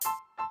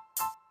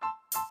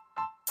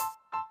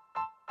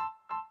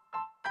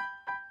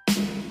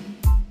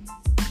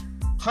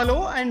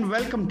Hello and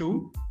welcome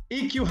to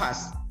EQ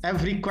Has.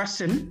 Every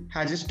question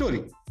has a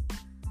story.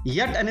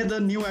 Yet another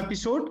new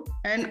episode,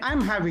 and I'm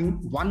having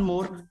one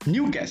more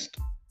new guest.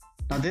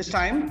 Now, this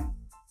time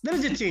there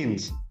is a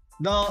change.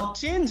 The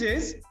change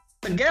is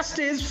the guest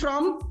is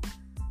from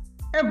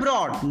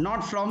abroad,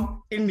 not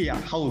from India.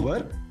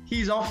 However,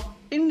 he is of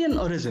Indian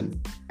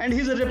origin and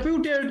he's a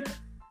reputed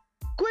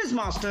quiz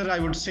master, I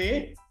would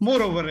say,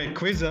 moreover, a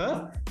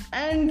quizzer,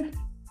 and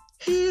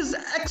he is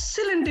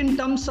excellent in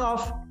terms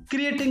of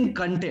creating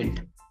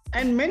content.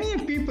 And many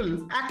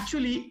people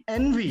actually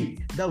envy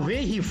the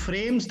way he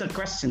frames the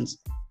questions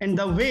and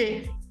the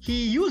way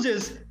he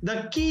uses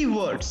the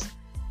keywords.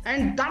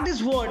 And that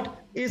is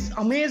what is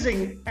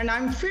amazing. And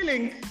I'm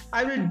feeling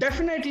I will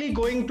definitely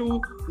going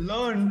to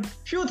learn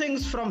few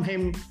things from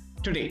him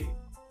today.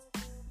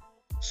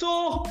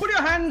 So put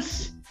your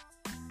hands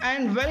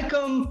and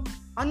welcome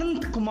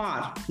Anant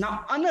Kumar.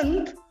 Now,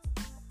 Anant,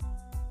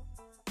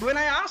 when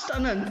I asked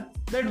Anant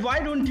that why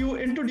don't you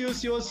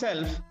introduce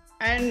yourself,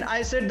 and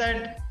I said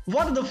that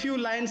what are the few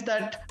lines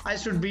that I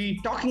should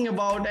be talking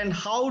about and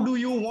how do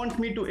you want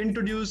me to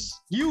introduce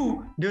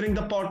you during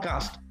the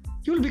podcast,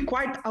 you'll be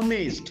quite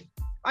amazed.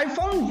 I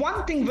found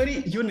one thing very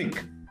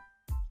unique.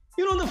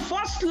 The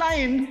first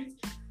line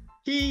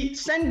he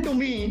sent to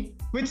me,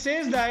 which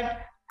says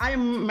that I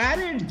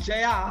married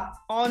Jaya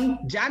on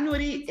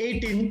January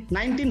 18,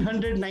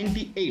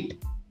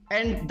 1998.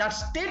 And that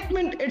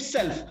statement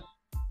itself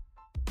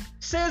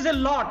says a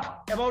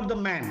lot about the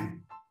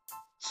man.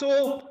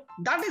 So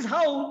that is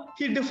how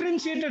he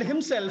differentiated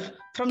himself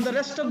from the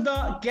rest of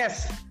the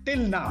guests till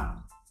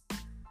now.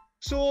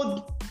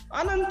 So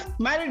Anant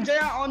married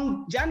Jaya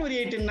on January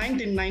 18,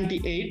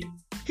 1998.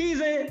 He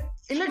is an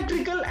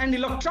electrical and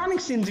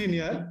electronics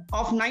engineer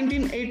of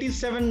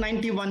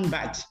 1987-91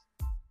 batch,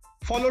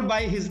 followed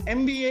by his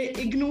MBA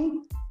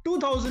IGNOU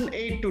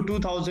 2008 to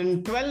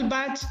 2012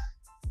 batch.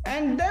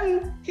 And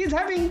then he's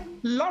having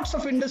lots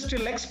of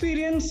industrial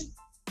experience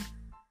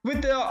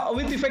with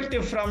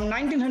effective from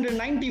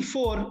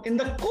 1994 in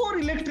the core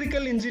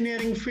electrical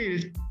engineering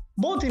field,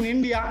 both in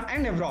India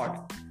and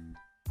abroad.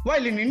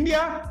 While in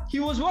India, he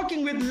was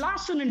working with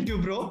Larsen &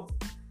 Toubro,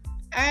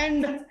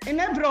 and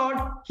in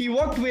abroad, he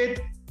worked with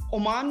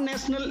Oman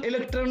National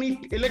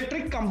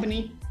Electric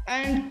Company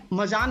and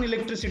Mazan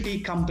Electricity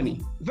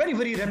Company, very,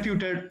 very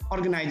reputed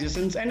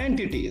organizations and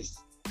entities.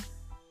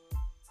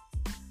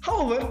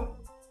 However,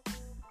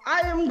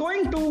 I am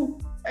going to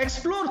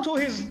explore through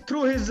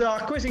his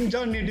quizzing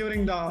journey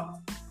during the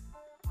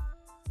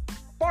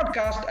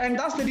podcast, and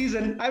that's the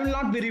reason I will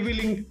not be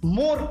revealing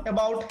more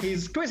about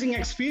his quizzing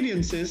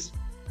experiences.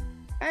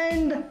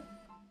 And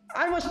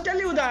I must tell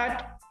you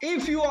that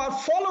if you are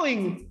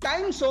following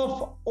Times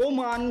of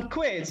Oman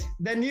quiz,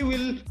 then you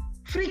will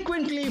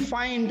frequently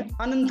find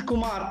Anant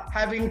Kumar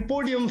having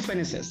podium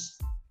finishes.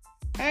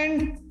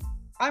 And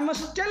I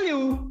must tell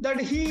you that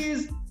he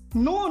is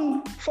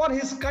known for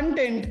his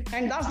content,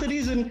 and that's the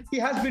reason he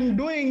has been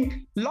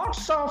doing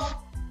lots of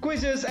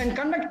quizzes and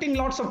conducting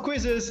lots of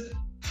quizzes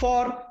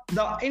for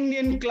the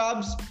Indian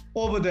clubs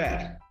over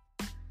there.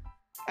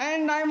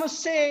 And I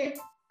must say,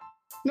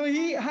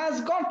 he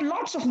has got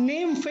lots of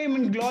name, fame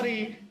and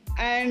glory,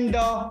 and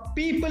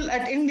people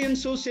at Indian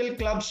Social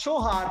Club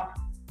Sohar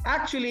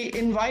actually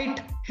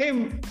invite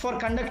him for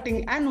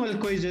conducting annual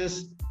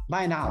quizzes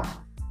by now.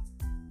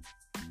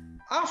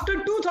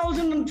 After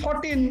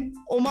 2014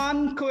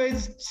 Oman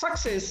quiz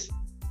success,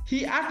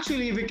 he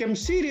actually became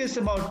serious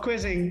about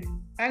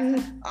quizzing,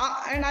 and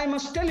I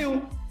must tell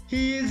you,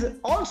 he is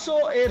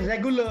also a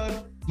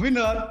regular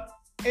winner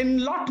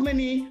in lot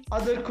many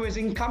other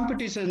quizzing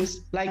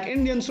competitions like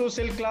Indian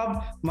Social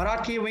Club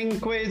Marathi Wing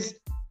Quiz,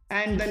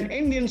 and then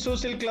Indian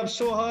Social Club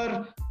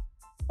Sohar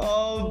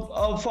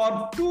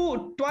for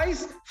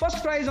twice,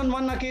 first prize on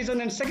one occasion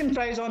and second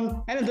prize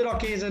on another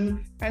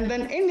occasion, and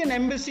then Indian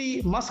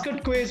Embassy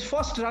Muscat Quiz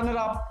first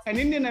runner-up and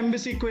Indian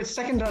Embassy Quiz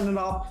second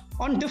runner-up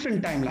on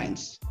different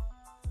timelines.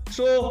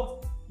 So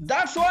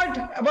that's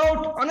what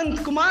about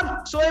Anant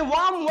Kumar. So a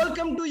warm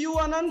welcome to you,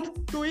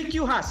 Anant, to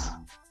EQ Has.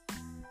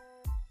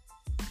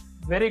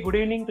 Very good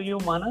evening to you,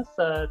 Manas.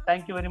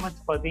 Thank you very much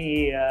for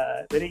the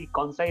very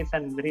concise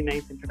and very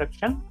nice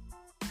introduction.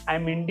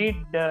 I'm indeed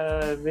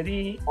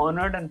very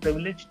honored and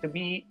privileged to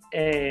be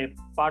a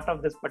part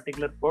of this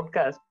particular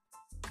podcast.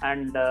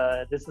 And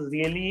this is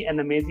really an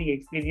amazing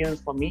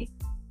experience for me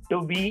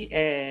to be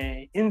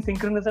in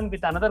synchronism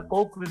with another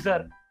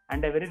co-quizzer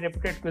and a very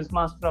reputed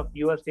quizmaster of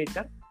your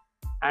stature.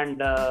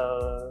 And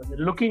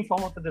looking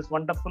forward to this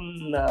wonderful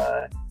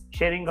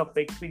sharing of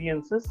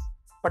experiences,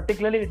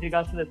 particularly with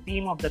regards to the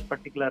theme of that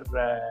particular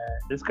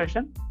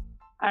discussion.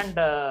 And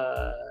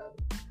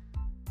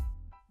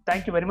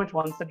thank you very much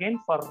once again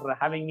for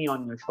having me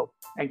on your show.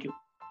 Thank you.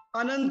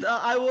 Anant,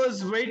 I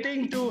was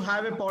waiting to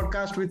have a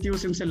podcast with you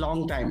since a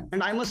long time.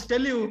 And I must tell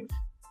you,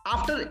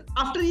 after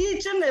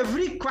each and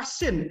every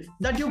question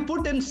that you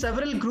put in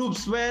several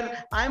groups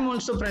where I'm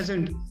also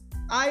present,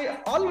 I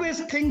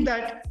always think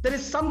that there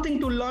is something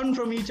to learn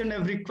from each and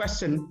every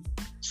question.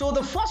 So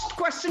the first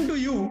question to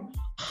you,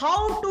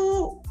 how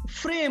to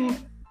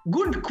frame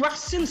good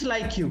questions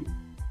like you?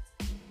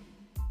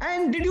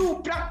 And did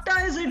you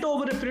practice it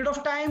over a period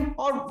of time,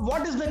 or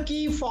what is the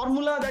key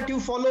formula that you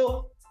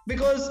follow?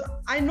 Because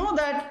I know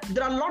that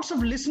there are lots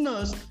of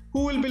listeners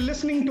who will be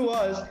listening to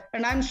us,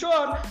 and I'm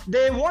sure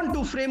they want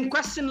to frame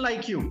question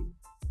like you.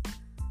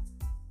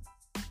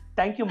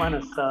 Thank you,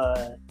 Manas.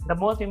 The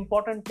most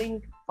important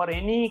thing for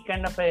any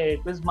kind of a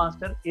quiz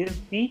master is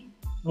the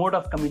mode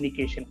of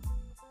communication.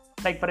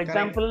 Like, for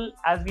example,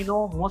 as we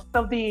know, most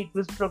of the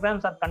quiz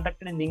programs are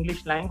conducted in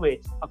English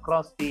language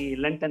across the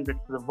length and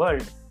breadth of the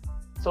world.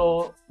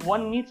 So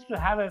one needs to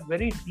have a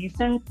very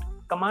decent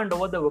command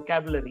over the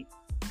vocabulary.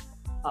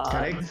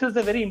 This is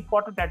a very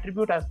important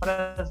attribute as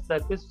far as the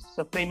quiz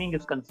framing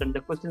is concerned, the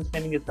questions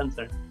framing is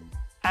concerned.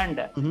 And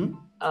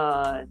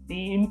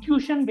the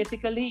intuition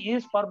basically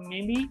is for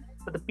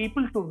the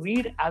people to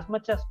read as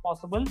much as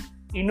possible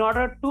in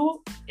order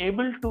to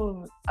able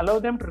to allow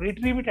them to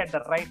retrieve it at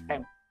the right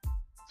time.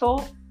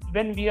 So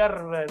when we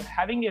are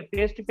having a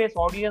face-to-face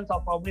audience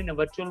or probably in a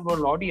virtual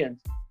world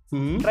audience,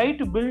 try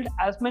to build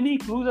as many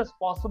clues as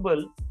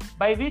possible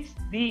by which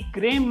the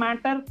gray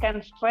matter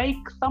can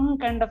strike some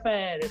kind of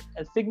a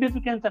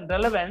significance and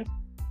relevance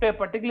to a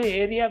particular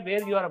area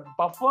where you are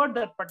buffered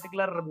that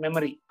particular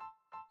memory.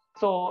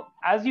 So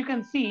as you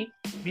can see,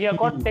 we have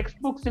got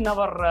textbooks in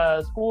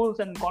our schools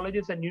and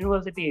colleges and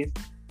universities.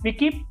 We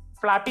keep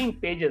flapping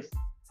pages.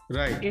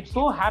 Right. It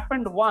so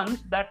happened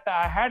once that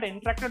I had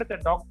interacted with a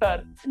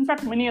doctor, in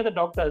fact, many other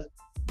doctors.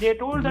 They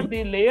told that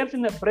the layers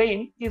in the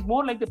brain is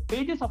more like the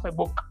pages of a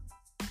book.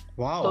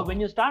 Wow. So when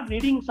you start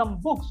reading some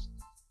books,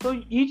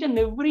 so each and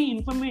every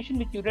information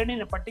which you read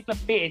in a particular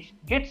page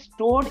gets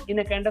stored in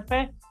a kind of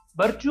a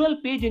virtual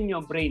page in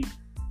your brain.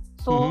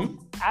 So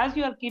as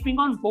you are keeping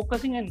on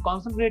focusing and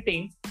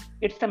concentrating,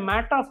 it's a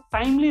matter of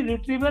timely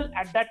retrieval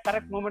at that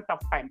correct moment of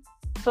time.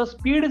 So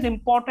speed is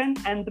important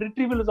and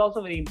retrieval is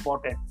also very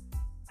important.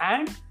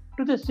 And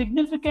to the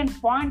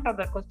significant point of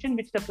the question,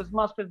 which the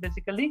quizmaster is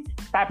basically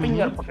tapping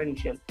your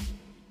potential.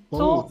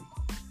 So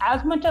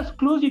as much as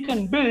clues you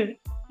can build,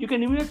 you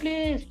can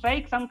immediately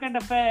strike some kind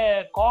of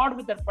a chord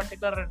with that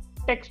particular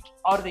text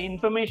or the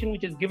information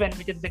which is given,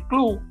 which is a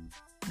clue,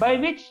 by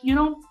which,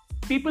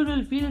 people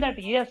will feel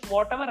that, yes,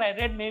 whatever I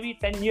read maybe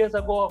 10 years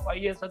ago or 5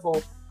 years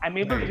ago, I'm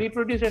able to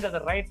reproduce it at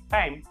the right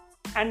time.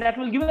 And that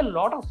will give a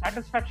lot of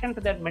satisfaction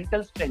to their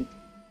mental strength.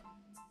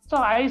 So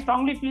I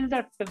strongly feel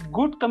that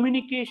good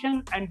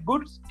communication and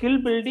good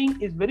skill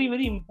building is very,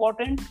 very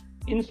important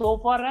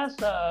insofar as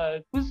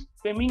quiz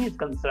framing is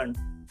concerned.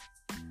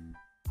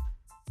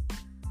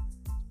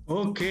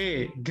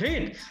 Okay,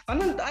 great.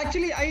 Anant,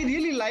 actually, I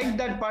really liked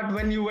that part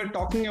when you were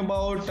talking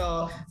about,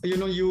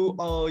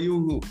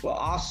 you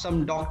asked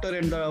some doctor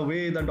and the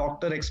way the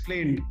doctor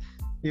explained,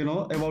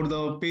 about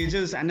the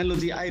pages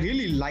analogy. I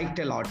really liked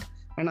a lot.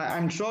 And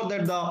I'm sure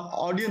that the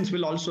audience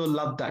will also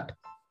love that.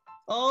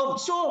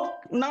 So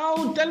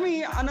now tell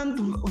me, Anant,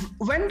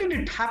 when did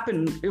it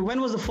happen?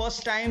 When was the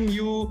first time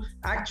you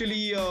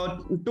actually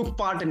took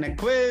part in a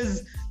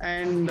quiz?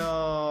 And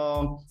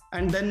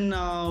then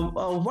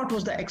what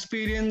was the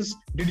experience?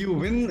 Did you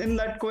win in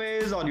that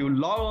quiz, or you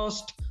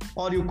lost,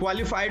 or you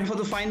qualified for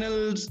the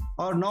finals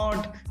or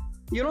not?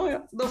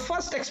 The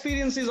first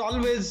experience is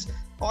always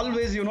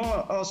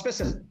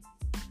special.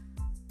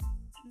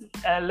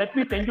 Let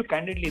me tell you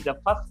candidly, the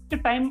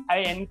first time I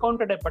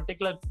encountered a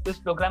particular quiz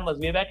program was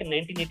way back in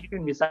 1982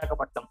 in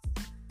Visakhapatnam.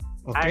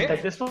 Okay.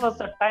 And this was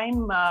a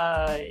time,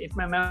 if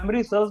my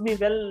memory serves me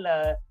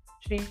well,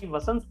 Shri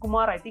Vasant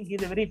Kumar, I think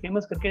he's a very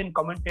famous cricket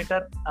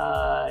commentator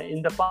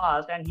in the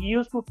past, and he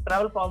used to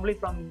travel probably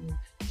from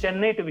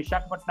Chennai to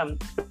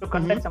Visakhapatnam to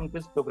conduct some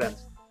quiz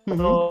programs.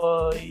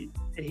 So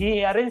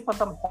he arranged for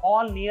some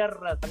hall near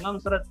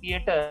Sangamsara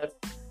Theatre,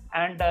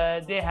 and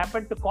they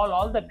happened to call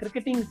all the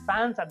cricketing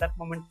fans at that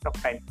moment of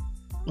time.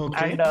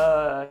 Okay. And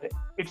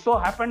it so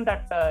happened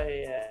that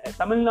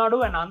Tamil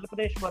Nadu and Andhra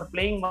Pradesh were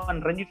playing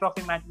one Ranji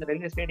Trophy match in the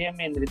railway stadium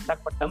in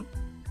Visakhapatnam.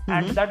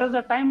 And that was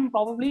the time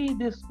probably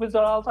this quiz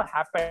also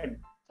happened.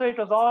 So it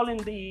was all in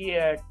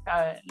the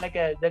like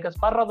a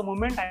spur of the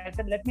moment. I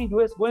said, let me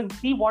go and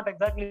see what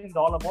exactly it's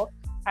all about,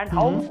 and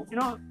how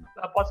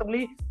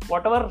possibly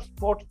whatever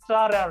sports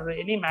or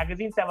any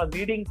magazines I was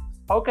reading,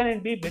 how can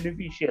it be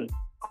beneficial?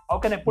 How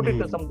can I put it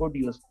to some good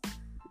use?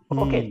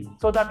 Okay,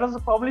 so that was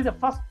probably the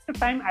first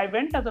time I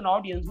went as an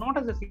audience, not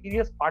as a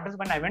serious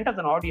participant. I went as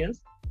an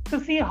audience to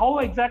see how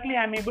exactly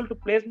I'm able to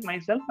place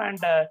myself, and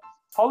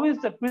how is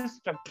the quiz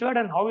structured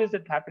and how is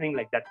it happening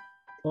like that.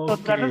 Okay.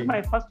 So that was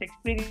my first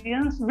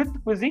experience with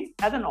quizzing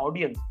as an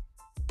audience.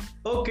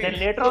 Okay. Then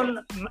later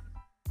on,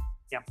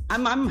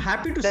 I'm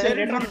happy to share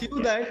it with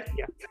you that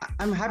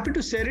I'm happy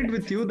to share it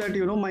with you that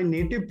my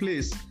native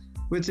place,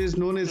 which is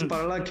known as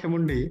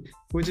Paralakhyamundi,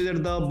 which is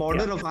at the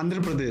border of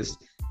Andhra Pradesh.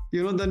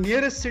 The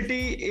nearest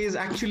city is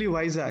actually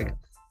Vizag,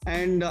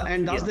 and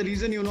that's the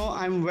reason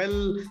I'm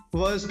well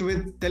versed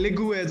with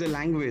Telugu as a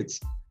language,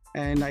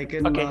 and I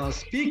can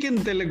speak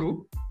in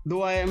Telugu.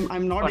 though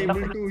I'm not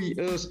able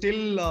to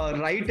still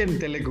write in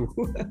Telugu.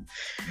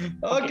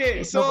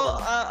 Okay, so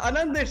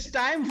Anand, it's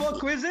time for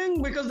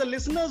quizzing because the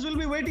listeners will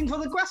be waiting for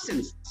the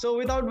questions. So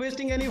without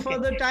wasting any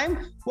further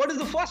time, what is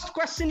the first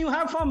question you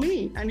have for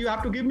me? And you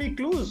have to give me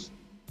clues.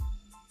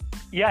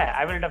 Yeah,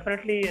 I will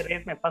definitely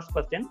raise my first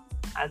question.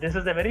 This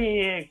is a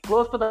very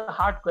close to the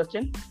heart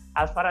question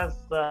as far as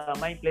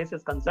my place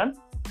is concerned.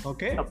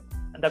 Okay.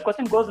 The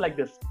question goes like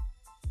this.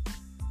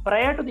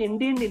 Prior to the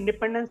Indian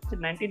independence in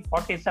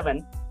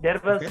 1947,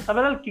 there were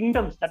several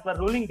kingdoms that were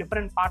ruling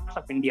different parts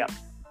of India.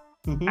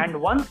 Mm-hmm.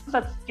 And one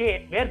such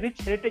state where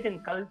rich heritage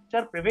and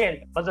culture prevailed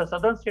was the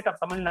southern state of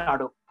Tamil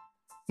Nadu.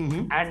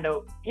 Mm-hmm. And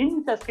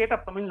in the state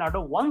of Tamil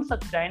Nadu, one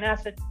such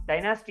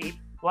dynasty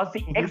was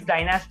the X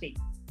dynasty,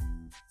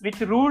 which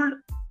ruled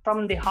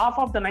from the half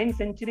of the 9th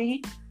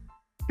century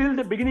till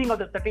the beginning of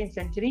the 13th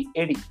century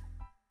AD.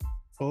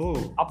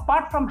 Oh.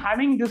 Apart from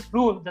having this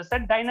rule, the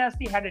said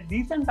dynasty had a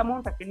decent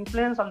amount of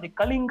influence on the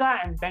Kalinga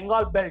and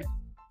Bengal belt,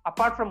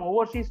 apart from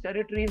overseas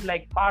territories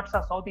like parts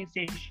of Southeast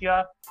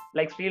Asia,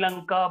 like Sri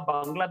Lanka,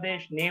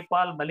 Bangladesh,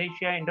 Nepal,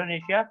 Malaysia,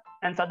 Indonesia,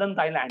 and southern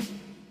Thailand.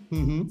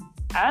 Mm-hmm.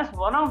 As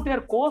one of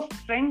their core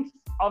strengths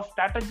of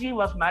strategy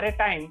was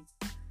maritime,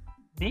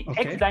 the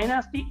X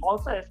dynasty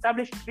also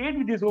established trade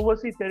with these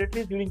overseas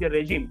territories during the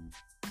regime.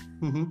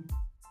 Mm-hmm.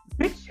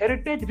 Which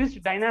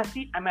heritage-rich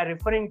dynasty am I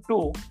referring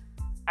to?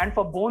 And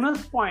for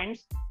bonus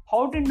points,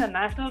 how did the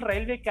National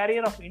Railway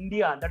Carrier of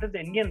India, that is the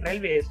Indian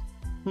Railways,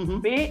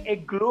 pay a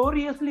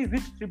gloriously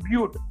rich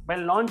tribute by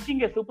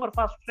launching a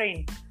superfast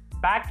train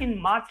back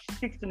in March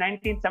 6,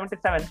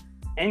 1977,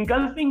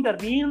 engulfing the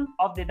reign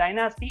of the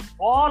dynasty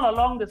all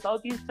along the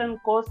southeastern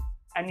coast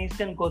and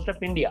eastern coast of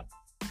India?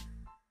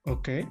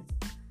 Okay.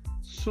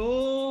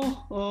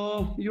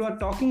 So, you are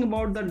talking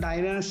about the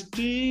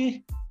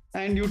dynasty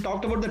and you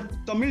talked about the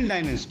Tamil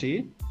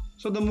dynasty.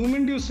 So the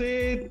moment you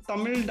say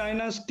Tamil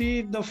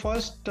dynasty, the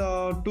first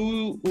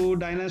two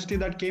dynasty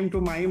that came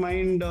to my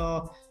mind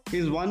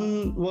is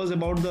one was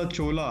about the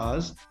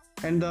Cholas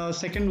and the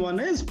second one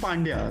is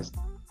Pandyas.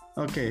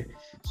 Okay,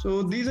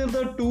 so these are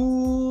the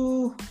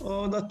two,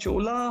 the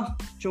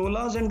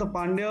Cholas and the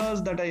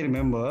Pandyas that I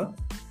remember.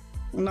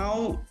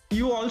 Now,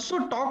 you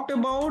also talked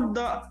about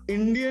the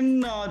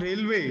Indian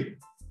Railway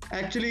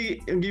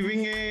actually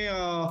giving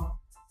a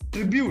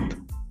tribute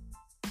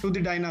to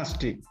the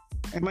dynasty.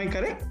 Am I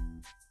correct?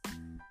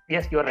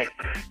 Yes, you are right.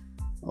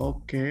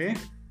 Okay.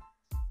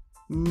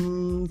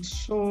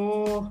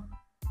 So,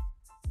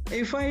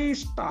 if I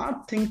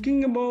start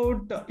thinking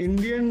about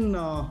Indian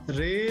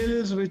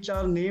rails which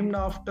are named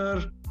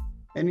after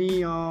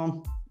any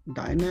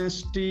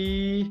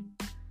dynasty,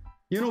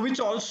 which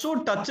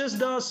also touches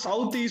the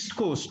southeast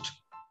coast.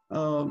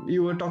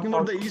 You were talking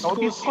about the east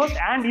southeast coast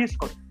and east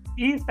coast.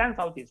 East and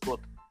southeast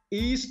both.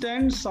 East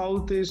and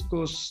southeast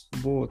coast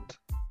both.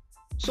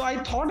 So I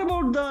thought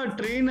about the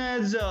train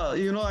as,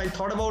 I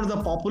thought about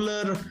the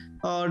popular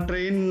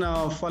train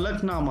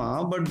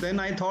Falaknama, but then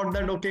I thought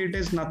that, okay, it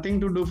is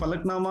nothing to do.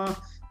 Falaknama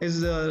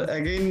is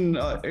again,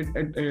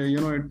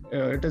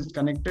 it is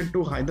connected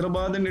to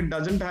Hyderabad and it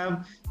doesn't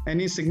have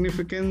any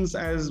significance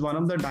as one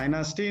of the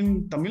dynasty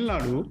in Tamil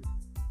Nadu.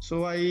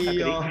 So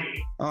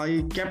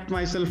I kept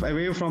myself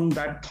away from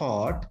that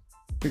thought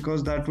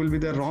because that will be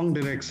the wrong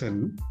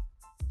direction.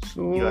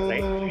 So you are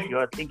right. You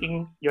are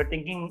thinking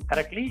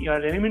correctly. You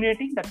are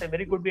eliminating. That's a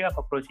very good way of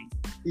approaching.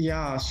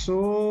 Yeah.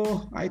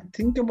 So I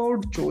think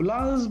about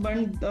Cholas,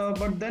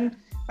 but then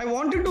I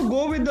wanted to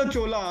go with the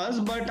Cholas,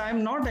 but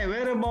I'm not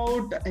aware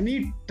about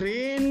any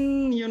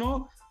train,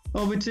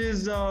 which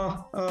is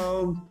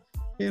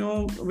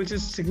which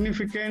is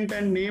significant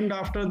and named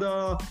after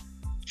the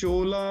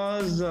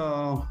Cholas.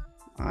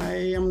 I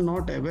am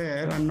not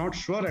aware. I'm not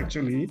sure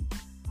actually.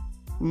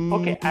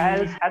 Okay,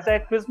 as a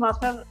quiz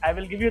master, I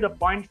will give you the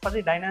point for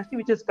the dynasty,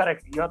 which is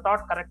correct. You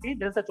thought correctly.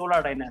 There is the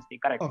Chola dynasty,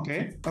 correct?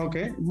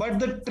 Okay. But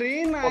the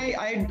train,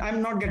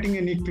 I'm not getting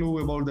any clue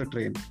about the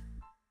train.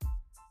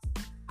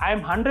 I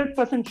am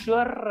 100%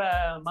 sure,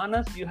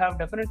 Manas, you have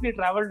definitely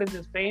traveled in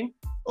this train.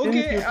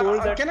 Okay,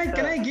 can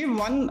I give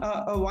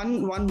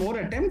one more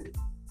attempt?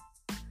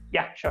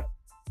 Yeah, sure.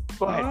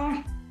 Go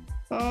ahead.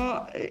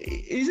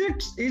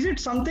 Is it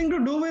something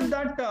to do with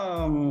that?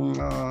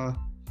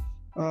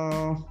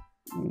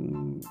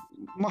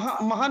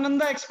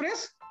 Mahananda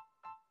Express?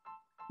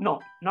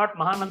 No, not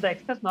Mahananda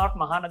Express, not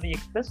Mahanadi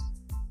Express.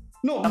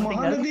 No,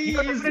 Mahanadi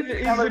is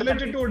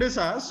related to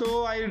Odisha,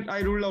 so I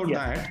ruled out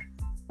that.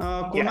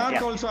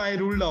 Konark also I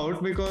ruled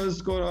out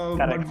because,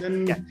 but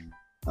then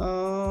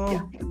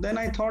then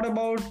I thought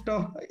about,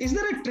 is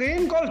there a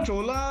train called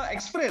Chola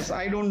Express?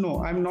 I don't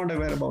know. I'm not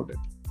aware about it.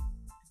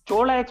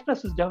 Chola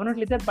Express is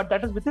definitely there, but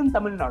that is within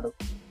Tamil Nadu.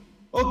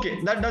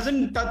 Okay, that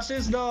doesn't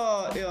touches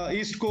the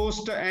east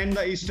coast and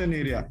the eastern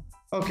area.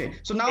 Okay,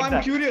 so now exactly.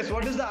 I'm curious,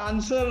 what is the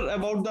answer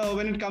about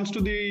when it comes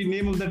to the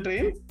name of the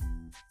train?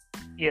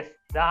 Yes,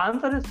 the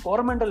answer is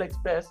Coromandel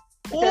Express.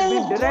 It has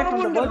been derived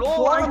from the word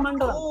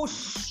Coromandel. Oh,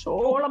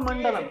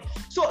 Cholamandalam.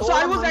 So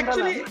I was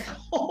actually.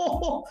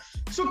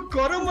 So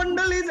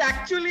Coromandel is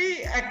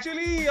actually it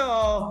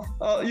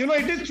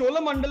is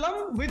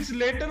Cholamandalam, which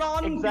later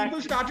on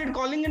people started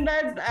calling it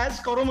as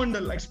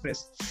Coromandel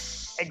Express.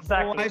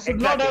 Exactly. I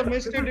should not have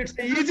missed it. It's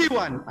the easy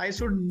one. I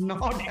should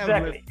not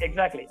have missed.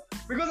 Exactly.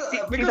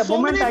 Because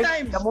so many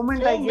times. The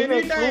moment I give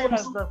a clue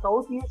as the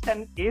southeast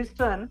and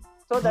eastern,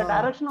 so the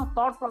direction of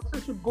thought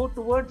process should go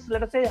towards,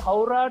 let us say,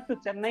 Howrah to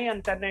Chennai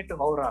and Chennai to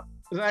Howrah.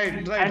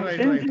 Right.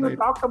 Since you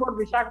talked about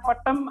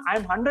Visakhapatnam,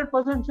 I'm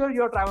 100% sure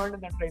you're traveled in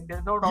the train.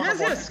 There's no doubt.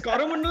 Yes.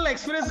 Coromandel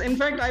Express. In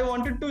fact, I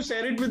wanted to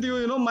share it with you.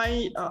 You know,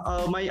 my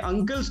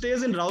uncle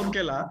stays in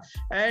Rourkela,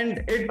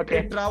 and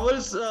it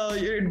travels.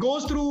 It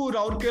goes through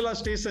Rourkela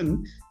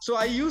station. So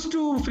I used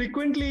to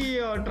frequently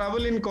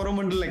travel in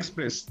Coromandel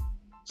Express.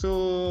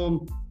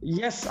 So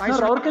yes,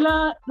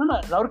 Rourkela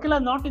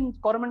not in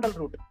Coromandel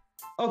route.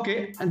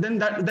 Okay, and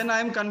then I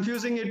am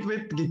confusing it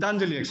with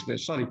Gitanjali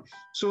Express. Sorry.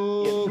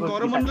 So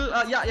Coromandel,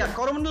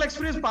 Coromandel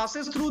Express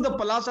passes through the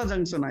Palasa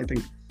Junction, I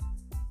think.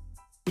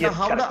 Yes,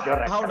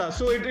 Howrah.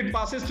 So it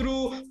passes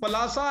through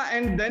Palasa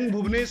and then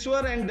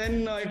Bhubaneswar and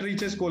then it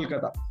reaches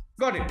Kolkata.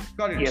 Got it.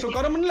 Yes. So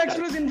Coromandel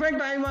Express, in fact,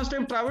 I must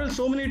have traveled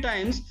so many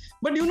times.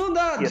 But you know,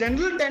 the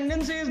general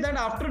tendency is that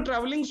after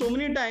traveling so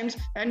many times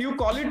and you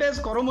call it as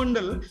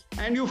Coromandel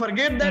and you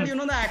forget that,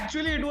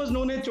 actually it was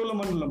known as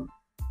Cholamandalam.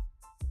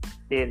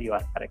 There you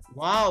are, correct.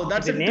 Wow,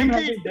 that's a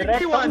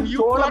tricky one. You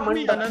caught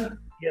me, Anand.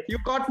 Yes. You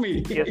caught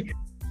me. Yes.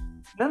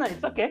 No,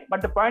 it's okay.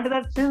 But the point is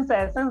that since the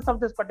essence of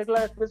this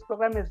particular quiz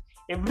program is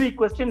every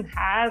question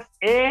has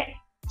a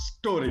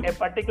story, a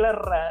particular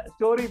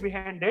story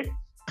behind it.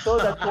 So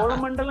the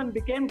Cholamandalam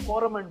became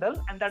Coromandel,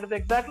 and that is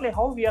exactly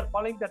how we are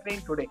calling the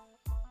train today.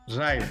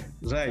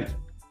 Right.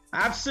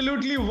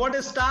 Absolutely, what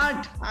a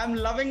start! I'm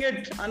loving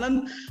it,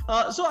 Anand.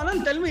 So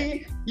Anand, tell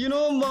me,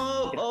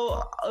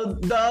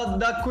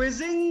 the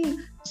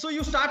quizzing. So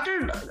you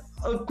started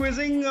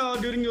quizzing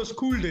during your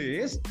school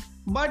days,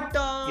 but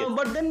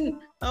then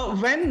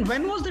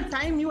when was the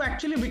time you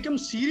actually become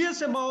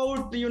serious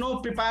about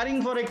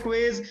preparing for a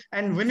quiz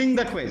and winning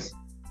the quiz?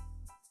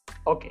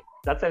 Okay,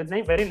 that's a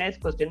very nice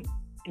question.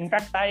 In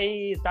fact,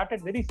 I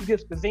started very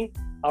serious quizzing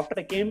after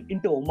I came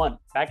into Oman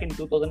back in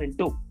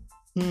 2002.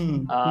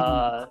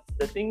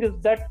 The thing is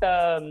that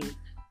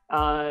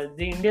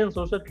the Indian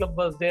Social Club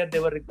was there. They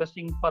were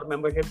requesting for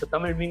membership. The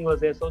Tamil wing was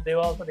there, so they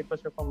were also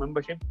requested for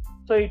membership.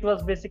 So it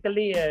was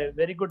basically a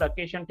very good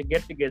occasion to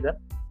get together.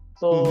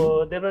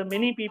 So there were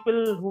many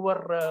people who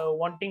were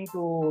wanting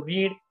to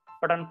read,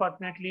 but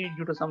unfortunately,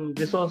 due to some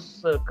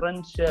resource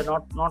crunch,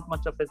 not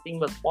much of a thing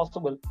was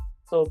possible.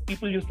 So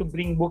people used to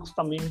bring books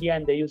from India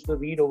and they used to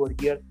read over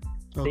here.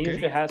 They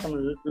used to have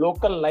some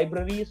local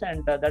libraries,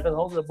 and that is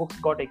how the books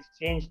got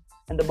exchanged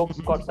and the books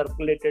got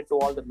circulated to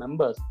all the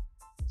members.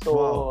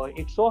 So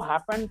it so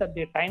happened that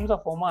the Times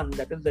of Oman,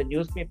 that is the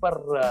newspaper,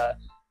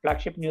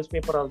 flagship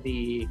newspaper of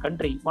the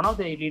country, one of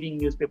the leading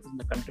newspapers in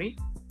the country.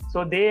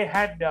 So they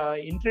had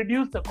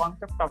introduced the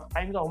concept of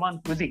Times of Oman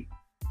quizzing.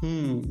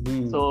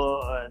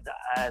 So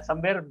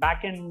somewhere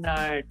back in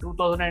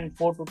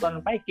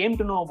 2004-2005, came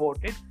to know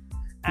about it.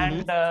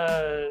 And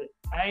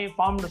I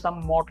formed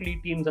some motley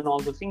teams and all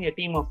those things, a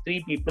team of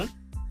 3 people.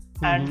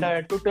 And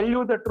to tell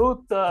you the truth,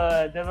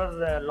 there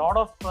were a lot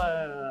of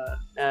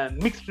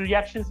mixed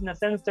reactions, in the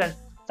sense that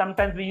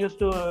sometimes we used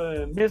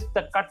to miss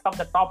the cut of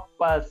the top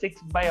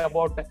 6 by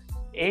about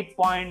 8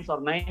 points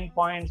or 9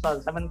 points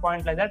or 7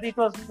 points, like that. It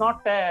was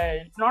not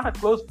a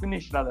close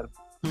finish, rather.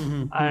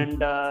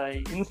 And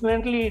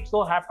incidentally, it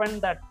so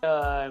happened that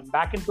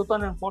back in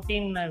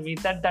 2014, we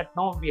said that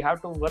no, we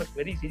have to work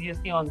very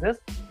seriously on this.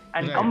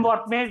 And come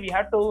what may, we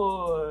had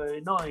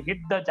to hit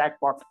the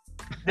jackpot.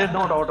 There's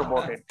no doubt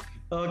about it.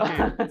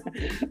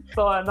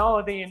 So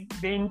now the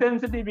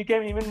intensity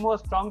became even more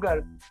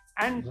stronger.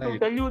 And to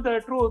tell you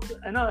the truth,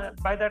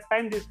 by that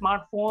time the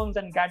smartphones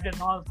and gadgets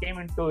and all came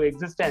into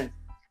existence.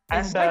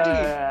 And,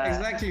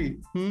 exactly.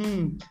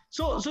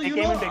 So they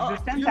came into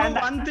existence,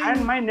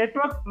 and my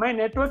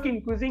network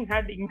in quizzing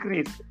had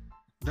increased.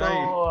 So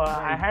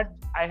I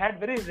had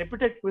very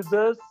reputed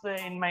quizzers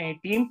in my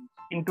team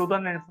in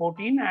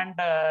 2014, and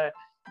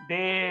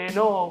they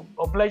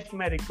obliged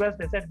my request.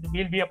 They said,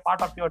 we'll be a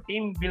part of your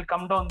team, we'll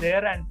come down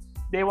there, and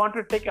they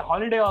wanted to take a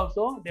holiday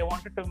also. They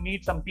wanted to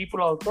meet some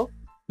people also.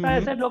 So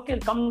I said, okay,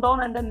 come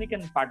down and then we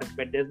can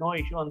participate. There's no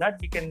issue on that.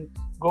 We can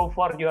go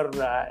for your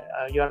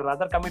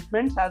other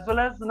commitments as well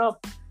as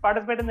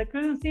participate in the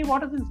quiz and see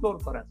what is in store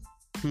for us.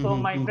 So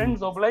my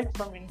friends obliged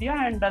from India,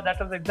 and that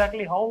was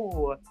exactly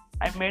how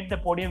I made the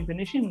podium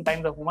finish in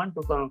Times of Oman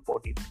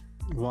 2014.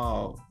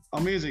 Wow.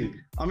 Amazing.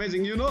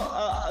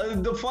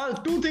 The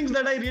first 2 things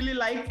that I really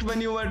liked when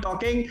you were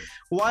talking.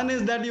 One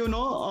is that,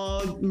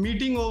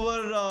 meeting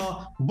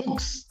over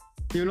books,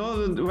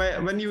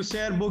 when you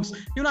share books,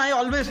 I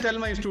always tell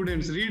my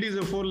students, read is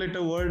a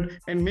 4-letter word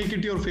and make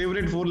it your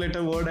favorite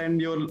 4-letter word and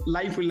your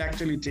life will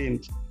actually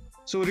change.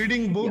 So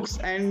reading books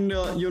and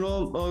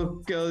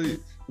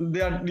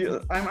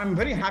I'm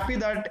very happy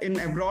that in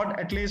abroad,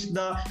 at least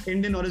the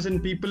Indian origin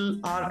people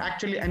are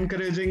actually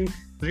encouraging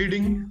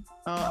reading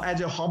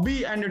as a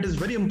hobby, and it is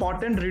very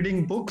important.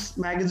 Reading books,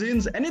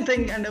 magazines,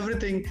 anything and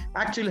everything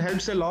actually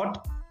helps a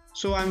lot.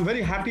 So I'm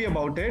very happy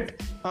about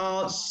it.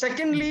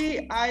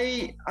 Secondly,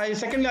 I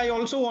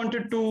also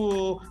wanted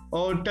to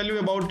tell you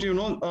about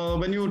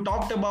when you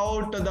talked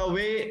about the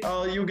way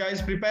you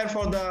guys prepare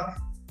for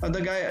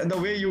the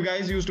way you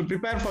guys used to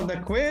prepare for the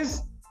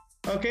quiz.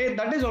 Okay,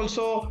 that is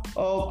also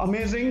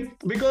amazing,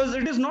 because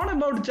it is not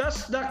about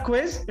just the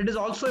quiz. It is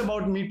also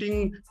about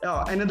meeting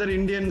another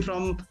Indian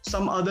from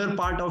some other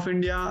part of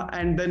India,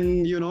 and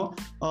then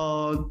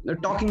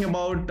talking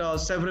about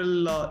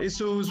several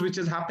issues which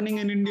is happening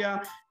in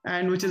India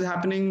and which is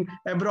happening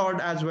abroad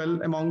as well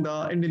among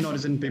the Indian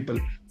origin people.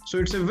 So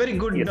it's a very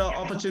good Yes.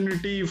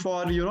 opportunity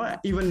for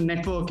even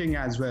networking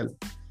as well.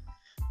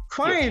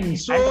 Fine.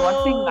 Yes. So And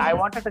one thing I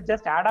wanted to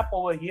just add up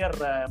over here,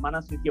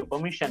 Manas, with your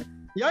permission.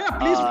 yeah,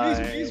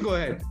 please go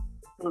ahead.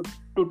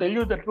 To tell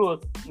you the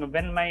truth,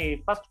 when my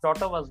first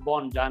daughter was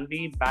born,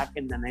 Janvi, back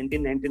in the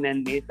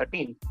 1999 May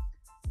 13th,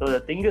 so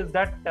the thing is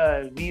that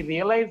we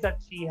realized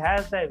that she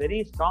has a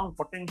very strong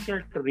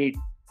potential to read.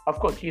 Of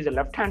course, she is a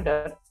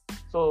left-hander,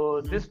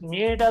 so this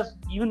made us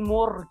even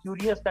more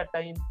curious that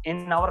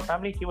in our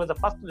family, she was the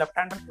first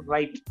left-hander to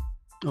write.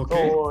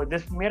 Okay. So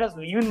this made us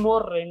even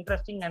more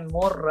interesting and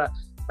more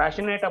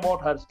passionate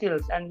about her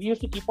skills. And we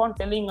used to keep on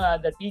telling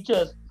the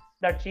teachers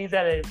that she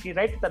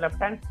writes the left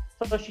hand,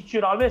 so she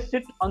should always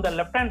sit on the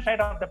left hand side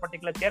of the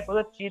particular chair so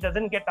that she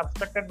doesn't get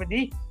obstructed with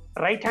the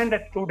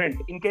right-handed student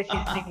in case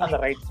she's sitting on the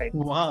right side.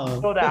 Wow.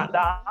 So the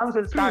arms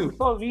will start. True.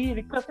 So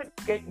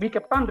we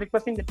kept on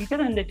requesting the teacher,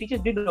 and the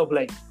teachers did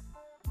oblige.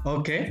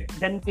 Okay.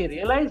 Then we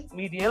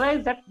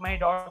realized that my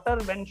daughter,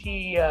 when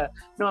she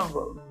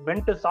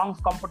went to songs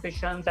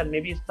competitions and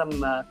maybe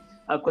some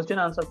question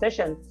answer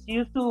sessions, she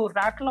used to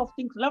rattle off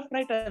things left,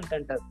 right, and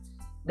center.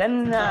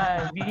 Then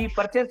we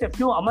purchased a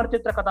few Amar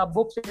Chitra Katha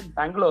books in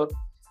Bangalore,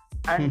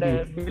 and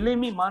believe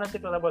me, Manas,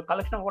 it was about a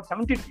collection of about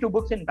 72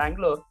 books in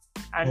Bangalore.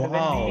 And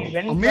Wow. when we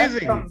went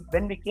Amazing. back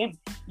when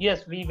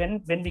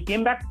we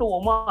came back to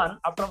Oman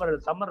after our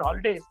summer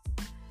holidays,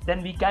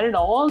 then we carried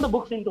all the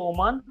books into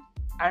Oman.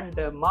 And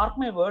mark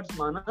my words,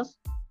 Manas,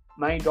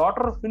 my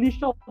daughter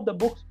finished off the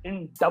books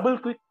in double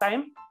quick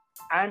time,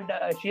 and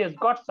she has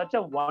got such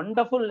a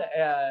wonderful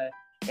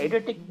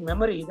eidetic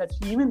memory that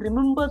she even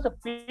remembers the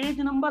page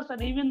numbers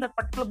and even the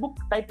particular book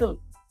title.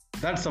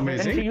 That's When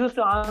she amazing. used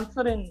to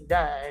answer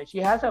she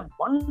has a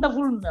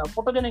wonderful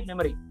photogenic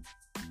memory.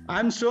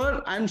 I'm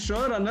sure,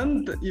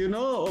 Anant,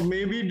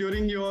 maybe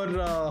during your,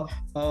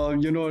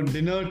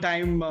 dinner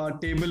time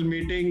table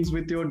meetings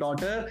with your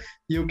daughter,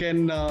 you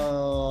can,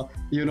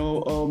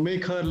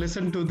 make her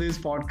listen to this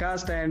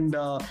podcast and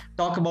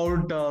talk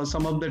about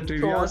some of the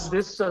trivia. So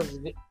this is,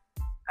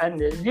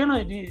 and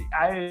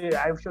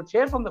I should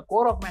share from the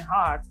core of my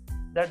heart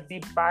that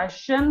the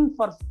passion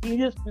for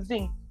serious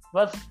quizzing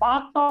was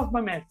sparked off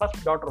by my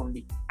first daughter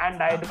only,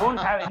 and I don't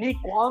have any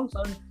qualms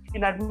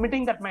in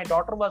admitting that my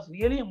daughter was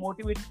really a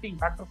motivating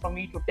factor for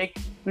me to take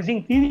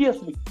quizzing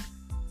seriously.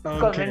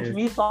 Because when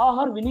we saw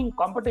her winning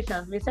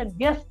competitions, we said,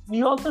 yes,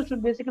 we also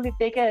should basically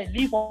take a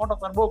leaf out of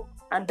her book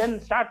and then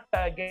start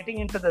getting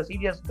into the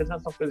serious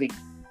business of quizzing.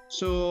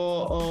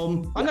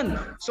 So,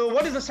 Anand, so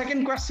what is the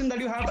second question that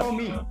you have for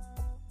me?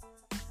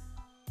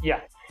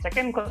 Yeah.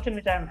 Second question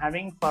which I am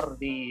having for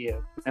the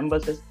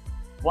members is,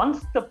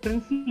 once the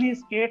princely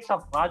states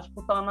of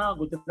Rajputana,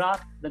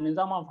 Gujarat, the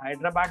Nizam of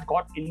Hyderabad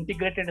got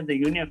integrated in the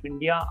Union of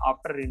India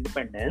after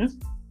independence,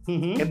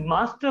 a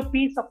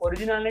masterpiece of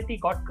originality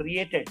got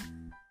created,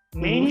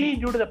 mainly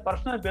due to the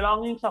personal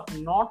belongings of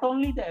not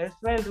only the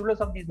erstwhile rulers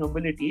of these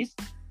nobilities,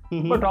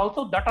 but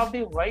also that of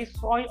the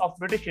Viceroy of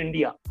British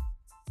India.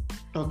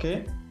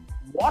 Okay.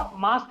 What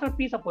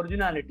masterpiece of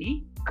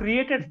originality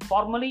created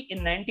formally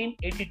in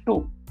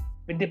 1982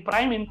 with the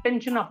prime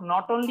intention of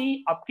not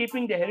only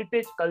upkeeping the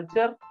heritage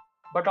culture,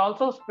 but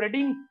also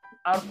spreading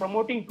or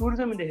promoting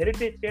tourism in the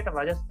heritage state of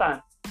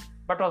Rajasthan,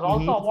 but was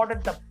also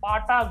awarded the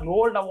Pata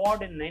Gold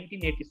Award in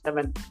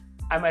 1987,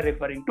 am I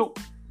referring to?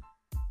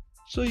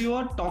 So you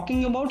are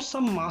talking about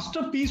some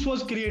masterpiece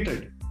was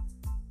created.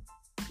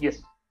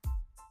 Yes.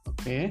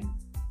 Okay.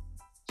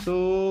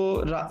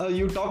 So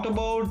you talked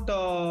about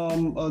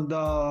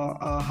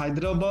the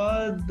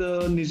Hyderabad,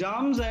 the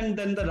Nizams, and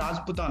then the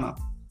Rajputana,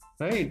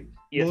 right?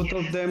 Yes. Both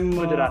of them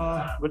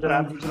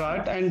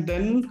Gujarat, and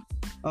then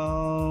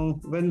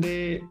when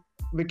they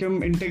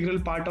became integral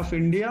part of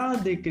India,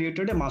 they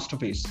created a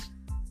masterpiece.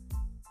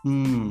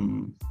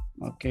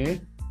 Okay.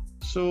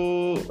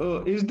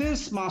 So is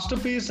this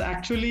masterpiece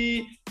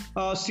actually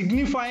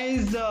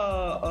signifies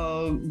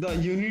the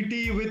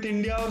unity with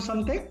India or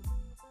something?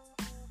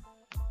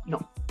 No.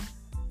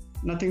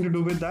 Nothing to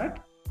do with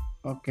that?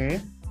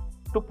 Okay.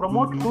 To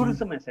promote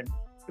tourism, I said.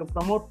 To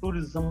promote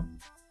tourism.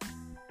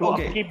 To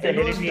upkeep the it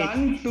heritage. Was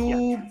done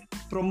to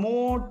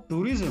promote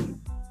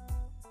tourism.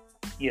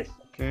 Yes.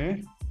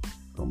 Okay.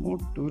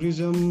 Promote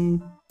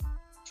tourism.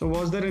 So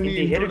was there any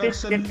the heritage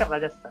introduction? state of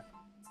Rajasthan.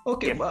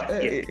 Okay,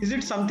 Yes. is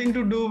it something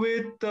to do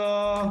with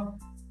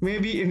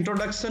maybe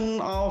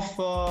introduction of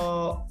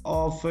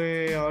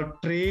a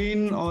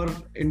train, or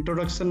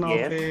introduction of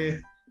Yes. a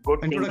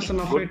Good introduction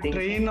thinking. of Good a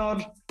thinking.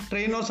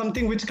 train or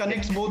something which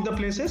connects both the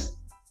places?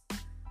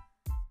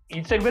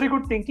 It's a very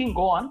good thinking.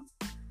 Go on.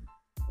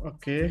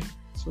 Okay,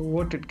 so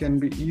what it can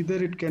be?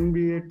 Either it can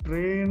be a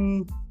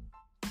train,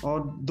 or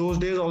those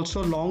days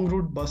also long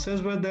route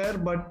buses were there,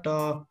 but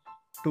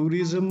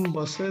tourism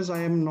buses I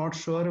am not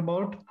sure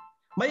about.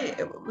 By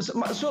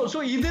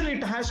so either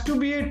it has to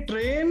be a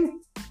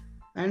train,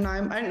 and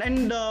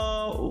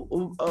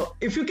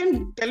if you can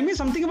tell me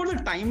something about the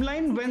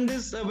timeline when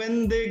when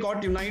they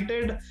got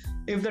united,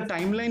 if the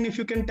timeline, if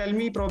you can tell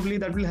me, probably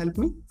that will help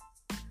me.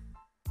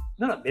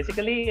 No.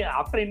 Basically,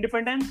 after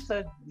independence,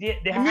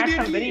 they had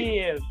some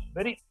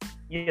very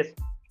yes.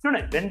 No.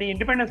 When the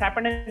independence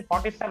happened in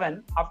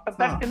 47, after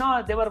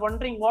that, they were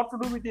wondering what to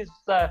do with this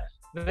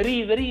very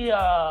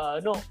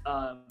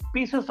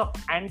pieces of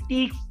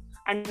antiques,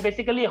 and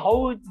basically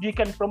how we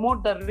can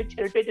promote the rich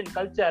heritage and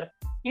culture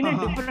in a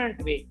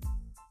different way.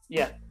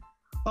 Yeah.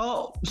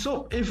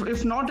 So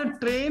if not a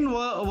train,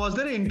 was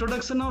there an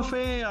introduction of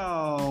a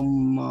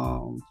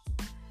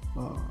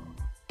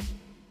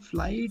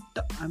flight?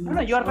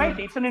 No, you're right.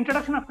 It's an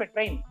introduction of a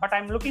train, but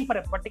I'm looking for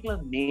a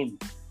particular name.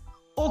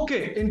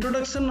 Okay,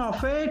 introduction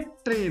of a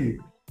train.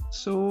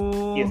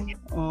 So yes.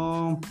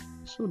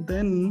 So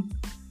then,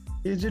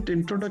 is it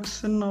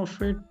introduction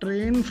of a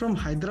train from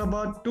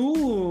Hyderabad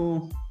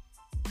to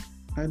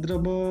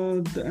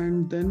Hyderabad,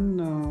 and then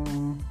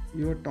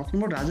you are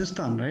talking about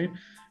Rajasthan, right?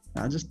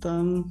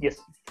 Rajasthan. Yes.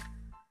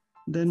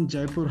 Then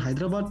Jaipur,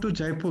 Hyderabad to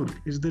Jaipur.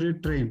 Is there a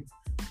train?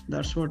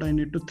 That's what I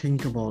need to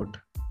think about.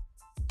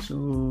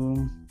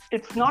 So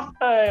it's not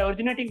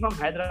originating from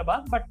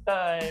Hyderabad, but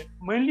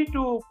mainly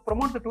to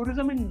promote the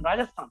tourism in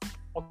Rajasthan.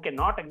 Okay,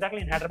 not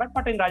exactly in Hyderabad,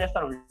 but in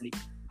Rajasthan only.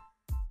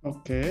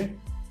 Okay.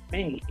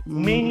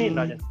 Mainly in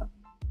Rajasthan.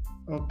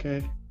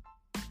 Okay.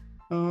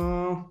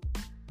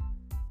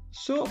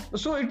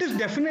 So it is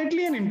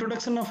definitely an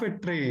introduction of a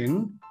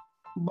train,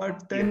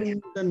 but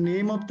then the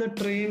name of the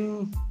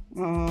train,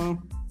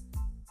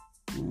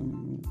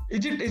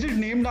 is it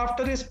named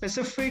after a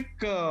specific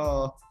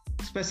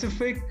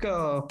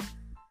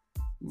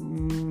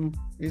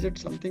is it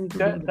something to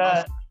do with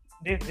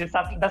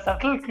the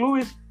subtle clue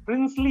is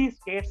princely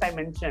states I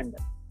mentioned.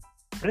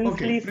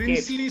 Princely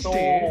states. So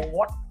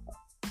what?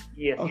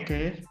 Yes.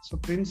 Okay. So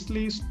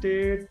princely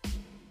state.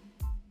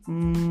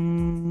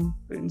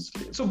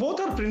 Princely. So both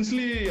are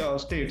princely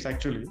states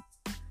actually.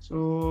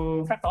 So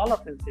in fact, all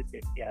of princely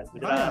states. Yeah.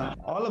 Yeah,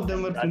 all of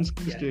them are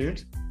princely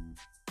states.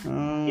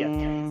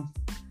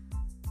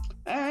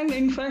 And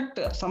in fact,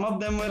 some of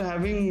them were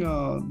having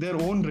their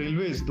own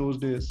railways those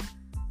days.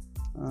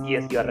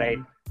 Yes, you are right.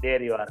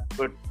 There you are.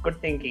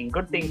 Good thinking.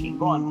 Go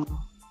on.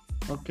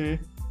 Okay.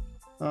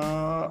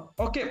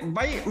 Okay.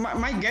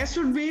 My guess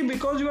would be,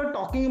 because you are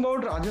talking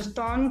about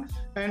Rajasthan,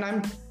 and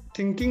I'm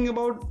thinking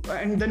about,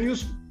 and then you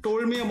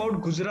told me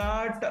about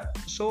Gujarat.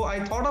 So I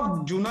thought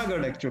of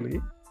Junagadh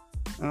actually.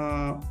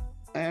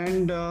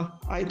 And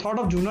I thought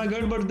of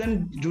Junagadh, but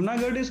then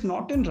Junagadh is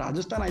not in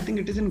Rajasthan. I think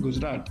it is in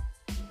Gujarat.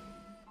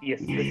 Yes,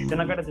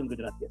 Junagadh is in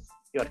Gujarat. Yes,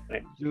 you are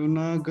right.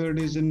 Junagadh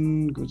is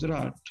in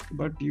Gujarat,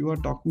 but you are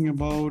talking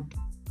about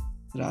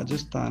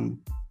Rajasthan.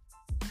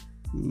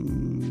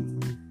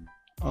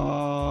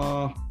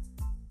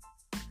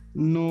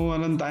 No,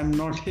 Anant, I'm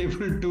not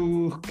able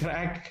to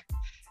crack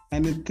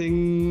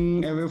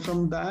anything away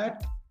from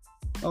that.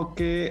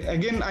 Okay,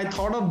 again, I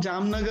thought of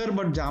Jamnagar,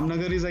 but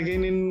Jamnagar is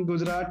again in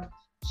Gujarat.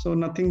 So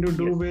nothing to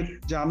do with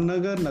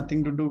Jamnagar,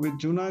 nothing to do with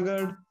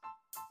Junagadh.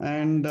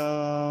 And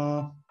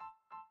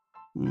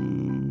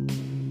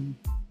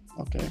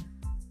okay.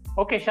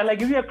 Okay, shall I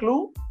give you a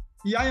clue?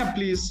 Yeah,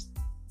 please.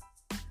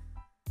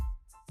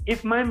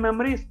 If my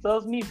memory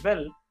serves me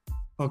well,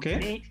 okay,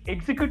 the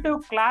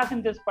executive class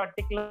in this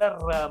particular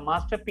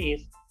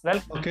masterpiece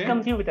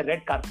welcomes you with a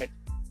red carpet.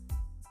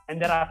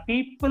 And there are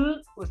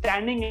people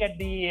standing at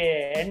the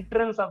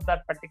entrance of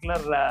that particular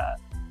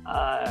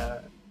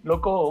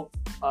loco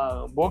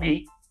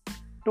bogie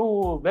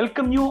to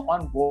welcome you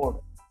on board.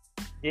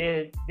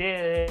 They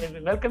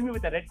welcome you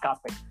with a red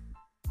carpet.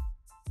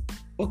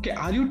 Okay,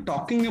 are you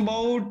talking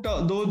about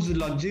those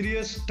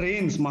luxurious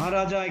trains,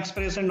 Maharaja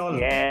Express and all?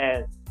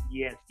 Yes.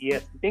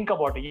 Think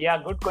about it.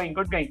 Yeah, good going.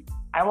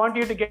 I want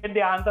you to get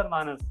the answer,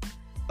 Manas.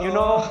 You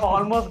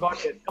almost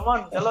got it. Come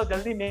on, chalo,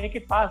 jaldi, make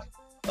it fast.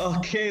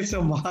 Okay,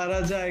 so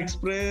Maharaja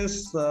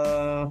Express.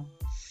 Okay.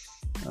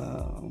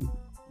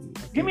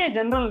 Give me a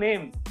general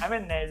name. I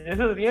mean, this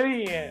is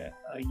really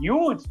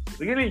huge,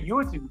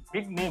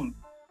 big name.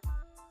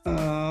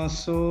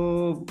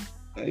 So,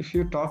 if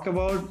you talk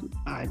about,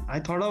 I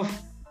thought of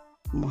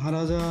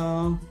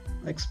Maharaja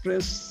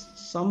Express,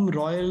 some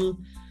royal.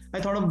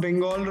 I thought of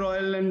Bengal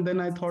Royal, and then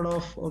I thought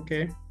of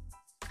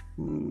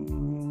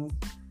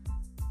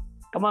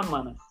Come on,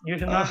 Manas. You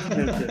should not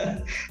do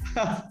this.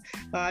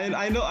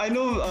 I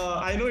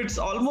know. It's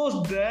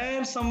almost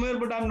there somewhere,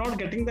 but I'm not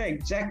getting the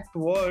exact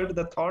word.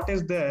 The thought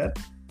is there.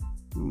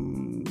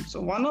 So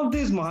one of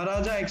these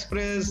Maharaja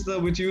Express,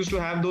 which used to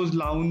have those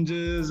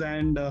lounges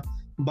and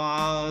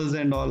bars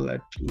and all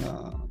that.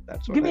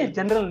 That's what. Give me a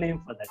general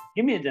name for that.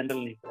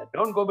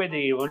 Don't go by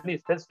the only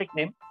specific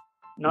name.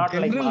 Not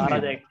like General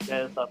Maharaja name.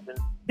 Express or this.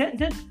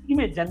 Just give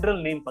me a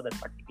general name for that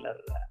particular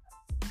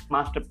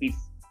masterpiece.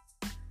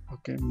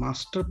 Okay,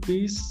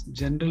 masterpiece,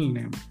 general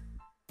name.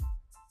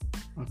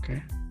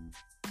 Okay.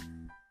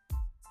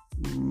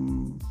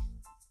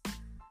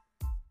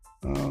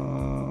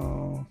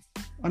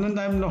 Anand,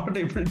 I'm not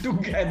able to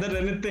gather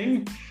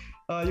anything.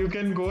 You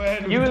can go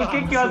ahead. You with will the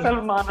kick answer.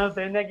 yourself, Manas,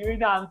 and I give you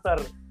the answer.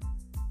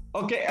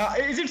 Okay,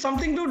 is it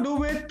something to do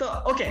with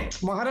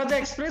Maharaja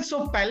Express?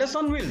 So Palace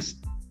on Wheels.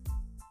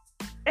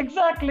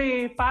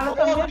 Exactly. Palace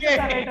on Wheels is the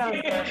right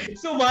answer.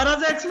 So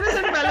Maharaja Express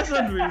and Palace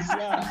on Wheels.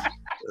 Yeah.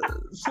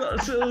 So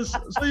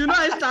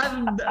I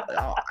started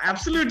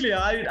absolutely.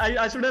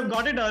 I should have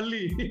got it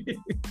early.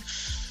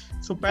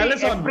 So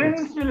Palace A on Wheels.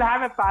 prince will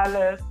have a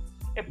palace.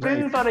 A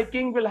prince or a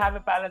king will have a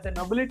palace. A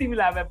nobility will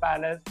have a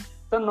palace.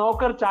 So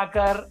Nokar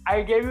Chakar.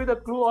 I gave you the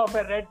clue of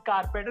a red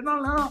carpet.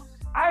 No.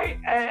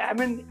 I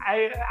mean,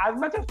 as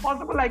much as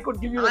possible, I could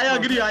give you. I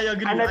agree.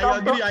 And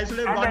I should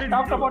have got it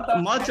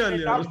much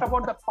earlier.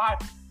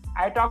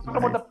 I talked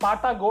about the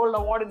Pata Gold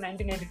Award in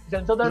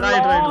 1987. So that's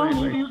Right. all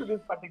due to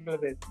this particular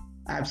race.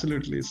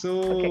 Absolutely. So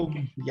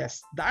Okay.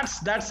 yes,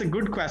 that's a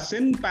good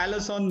question.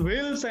 Palace on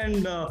Wheels,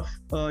 and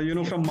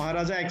from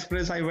Maharaja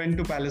Express, I went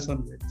to Palace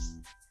on Wheels.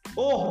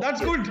 Oh,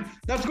 that's good.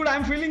 That's good.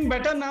 I'm feeling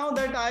better now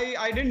that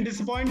I didn't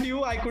disappoint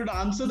you. I could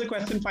answer the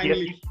question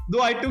finally,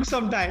 though I took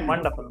some time.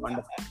 Wonderful.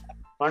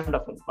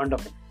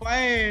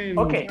 Fine.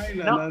 Okay, Fine,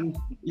 now- Anand.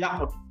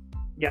 Yeah. Okay.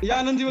 Yeah.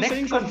 Yeah, Anand, you were Next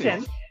saying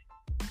question. something.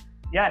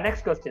 Yeah,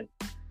 next question.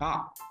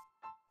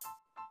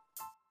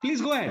 Please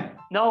go ahead.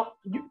 Now,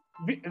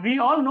 we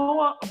all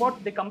know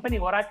about the company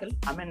Oracle.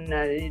 I mean,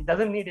 it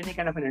doesn't need any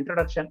kind of an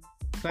introduction.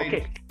 Right.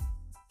 Okay.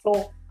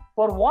 So,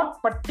 for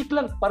what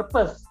particular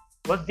purpose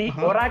was the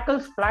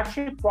Oracle's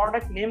flagship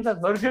product named as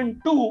version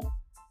 2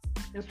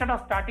 instead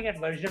of starting at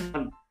version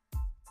 1?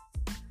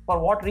 For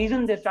what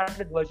reason they started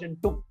with version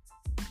 2?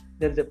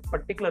 There's a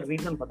particular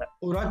reason for that.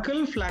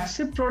 Oracle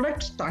flagship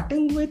product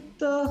starting with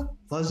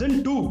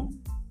version 2.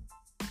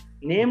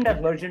 Named as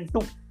version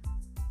 2.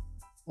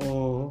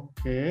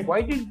 Okay.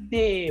 Why did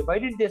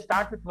they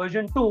start with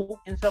version 2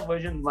 instead of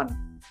version 1?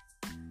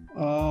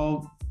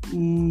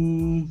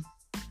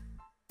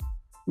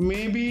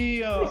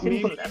 Maybe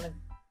Simple. I mean,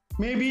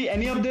 maybe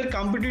any of their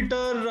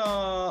competitor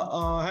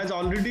has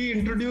already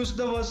introduced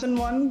the version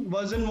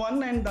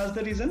 1, and that's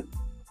the reason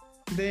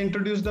they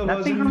introduced the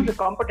nothing to do version. with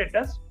the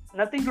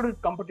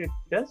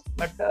competitors,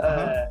 but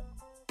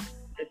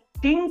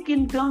think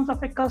in terms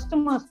of a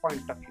customer's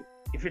point of view.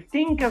 If you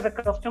think as a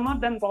customer,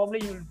 then probably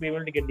you will be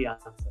able to get the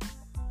answer.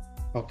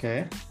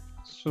 Okay.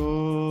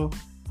 So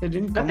they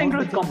didn't come Nothing out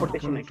to do with with the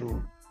competition,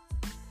 version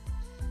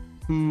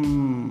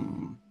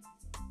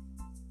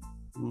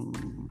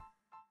two.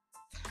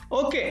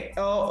 Okay.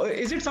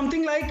 Is it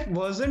something like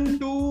version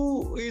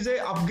 2 is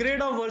a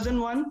upgrade of version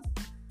 1?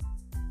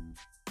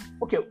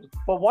 Okay.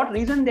 For what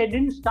reason they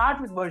didn't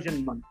start with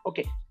version 1?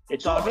 Okay.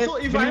 It's always So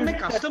if I'm a built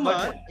at customer,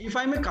 version-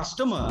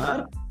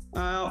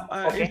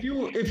 Okay.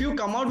 if you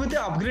come out with an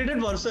upgraded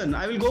version,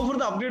 I will go for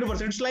the upgraded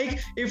version. It's like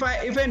if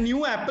a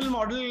new Apple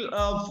model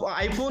of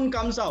iPhone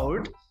comes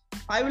out,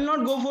 I will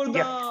not go for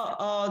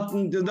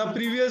the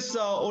previous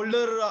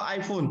older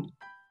iPhone.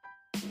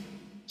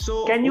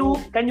 So Can you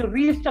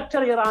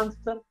restructure your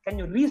answer?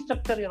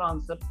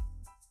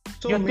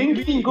 So You're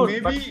thinking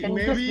good, but can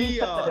you just maybe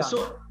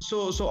restructure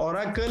the so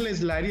Oracle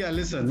is Larry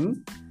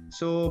Ellison.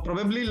 So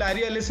probably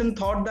Larry Ellison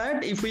thought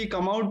that if we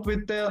come out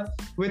with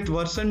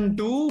version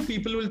 2,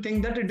 people will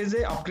think that it is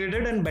a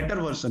upgraded and better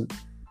version.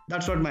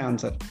 That's what my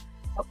answer.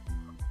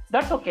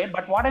 That's okay,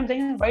 but what I'm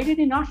saying is, why did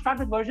he not start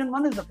with version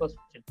 1 is the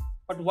question.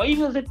 But why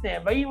was it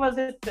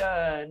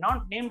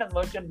not named as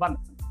version 1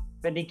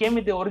 when he came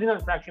with the original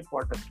flagship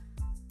product?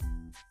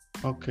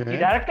 He Okay.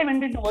 directly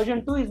went into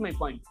version 2 is my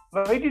point.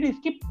 Why did he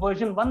skip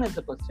version 1 is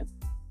the question.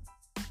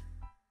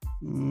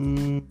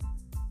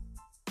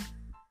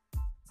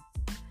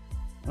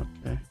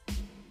 Okay.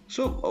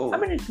 So I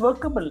mean, it's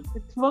workable.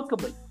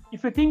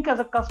 If you think as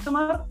a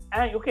customer,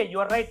 okay, you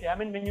are right. I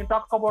mean, when you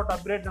talk about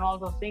upgrades and all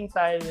those things,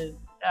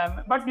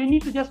 but you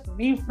need to just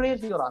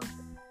rephrase your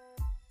answer.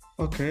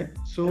 okay.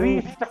 So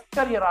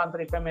Restructure your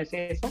answer, if I may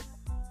say so.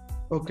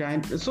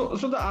 okay. So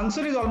the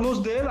answer is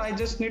almost there. I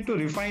just need to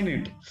refine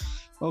it.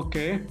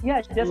 Okay.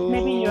 Yeah,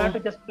 maybe you have to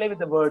just play with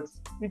the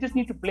words. You just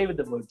need to play with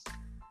the words.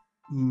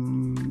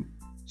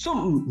 So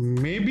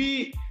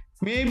maybe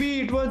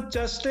it was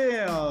just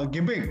a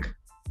gimmick.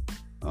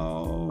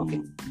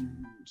 Okay.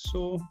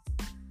 So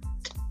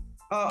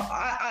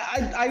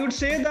I would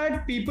say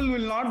that people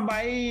will not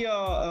buy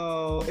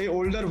a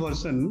older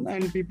version,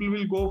 and people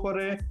will go for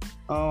a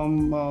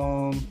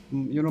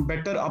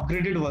better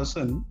upgraded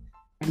version,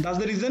 and that's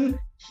the reason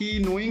he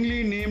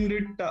knowingly named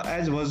it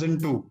as version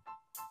 2?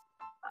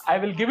 I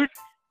will give it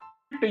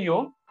to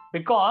you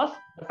because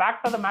the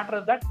fact of the matter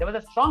is that there was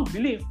a strong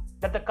belief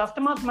that the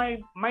customers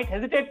might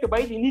hesitate to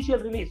buy the initial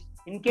release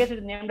in case it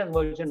is named as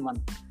version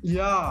 1.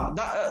 Yeah,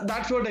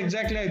 that's what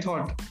exactly I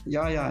thought.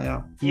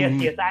 Yeah.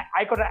 Yes,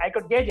 I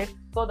could gauge it.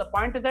 So the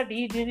point is that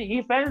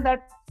he felt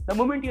that the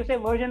moment you say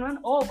version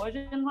 1,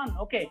 version 1,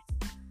 okay.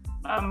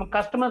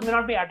 Customers may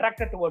not be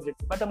attracted towards it,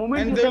 but the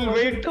moment you say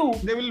version 2,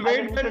 they will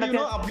wait that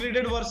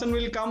upgraded version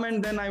will come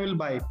and then I will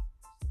buy it.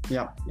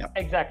 Yeah.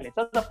 Exactly.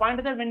 So the point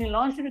is that when he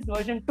launched it with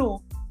version 2,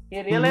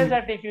 he realized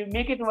that if you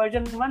make it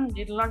version 1,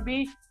 it will not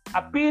be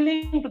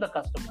appealing to the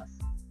customers.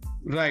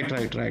 Right.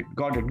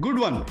 Got it. Good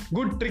one.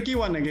 Good tricky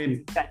one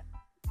again.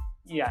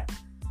 Yeah.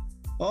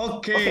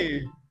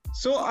 Okay.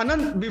 So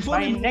Anand, before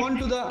we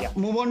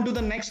move on to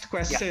the next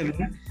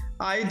question,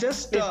 I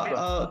just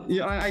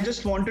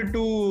wanted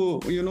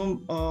to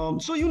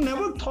so you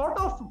never thought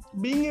of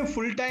being a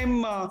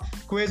full-time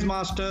quiz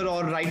master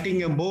or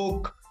writing a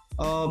book?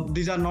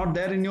 These are not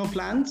there in your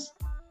plans?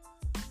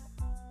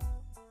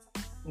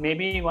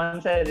 Maybe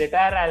once I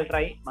retire, I'll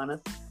try,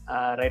 Manas.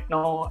 Right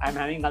now, I'm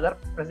having other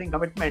pressing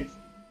commitments.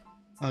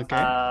 Okay.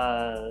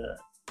 I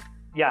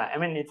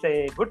mean, it's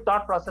a good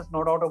thought process,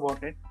 no doubt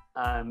about it.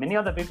 Many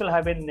of the people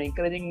have been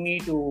encouraging me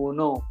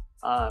to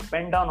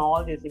pen down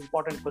all these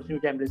important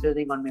questions which I'm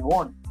researching on my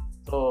own.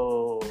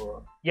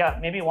 So,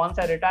 maybe once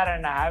I retire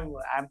and I have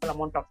ample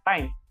amount of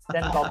time,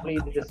 then probably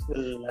this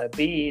will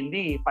be in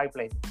the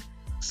pipeline.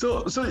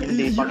 So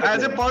you,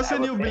 as a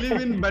person, you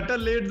believe in better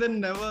late than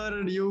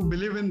never. You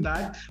believe in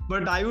that.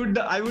 But I would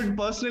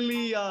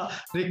personally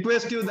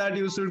request you that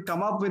you should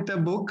come up with a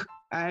book,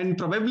 and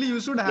probably you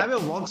should have a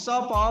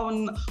workshop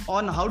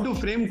on how to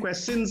frame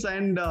questions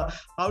and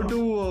how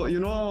to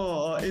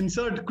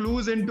insert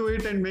clues into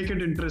it and make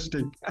it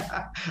interesting.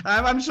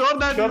 I'm sure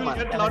that you will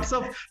get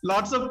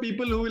lots of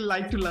people who will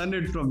like to learn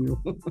it from you.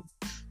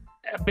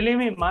 Believe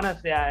me,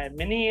 Manas,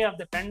 many of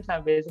the friends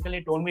have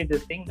basically told me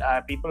this thing.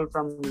 People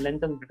from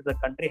length and breadth of the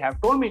country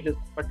have told me this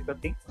particular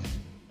thing.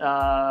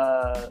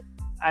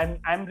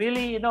 I'm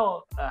really,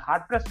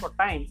 hard pressed for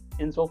time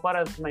insofar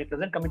as my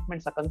present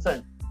commitments are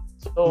concerned.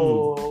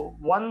 So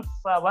once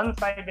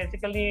I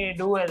basically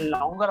do a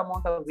longer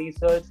amount of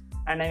research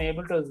and I'm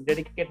able to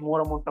dedicate more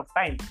amount of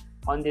time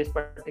on these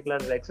particular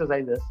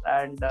exercises,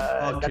 and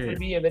that will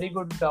be a very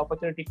good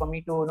opportunity for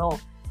me to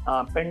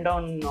pen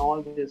down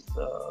all this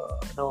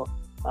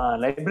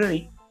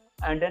library,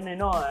 and then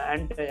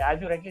and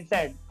as you rightly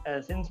said,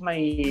 since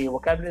my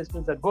vocabulary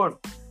skills are good,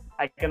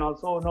 I can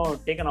also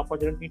take an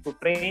opportunity to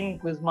train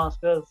quiz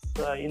masters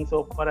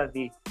insofar as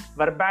the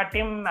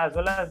verbatim as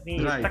well as the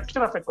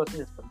structure of a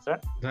question is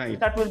concerned.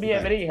 That will be a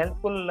very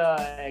helpful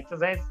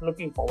exercise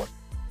looking forward.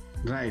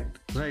 Right.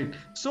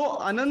 So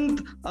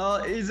Anand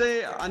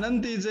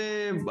is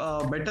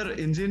a better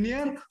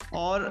engineer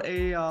or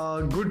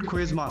a good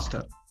quiz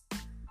master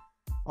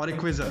or a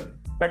quizzer?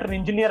 Better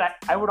engineer.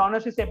 I would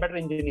honestly say better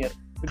engineer,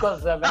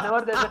 because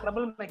whenever there's a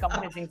trouble, my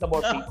company thinks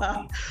about me.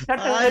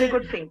 That's a very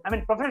good thing. I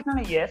mean,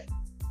 professionally, yes.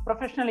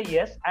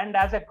 And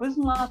as a quiz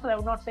master, I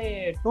would not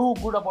say too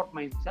good about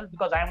myself,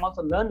 because I am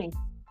also learning.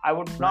 I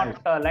would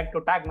not like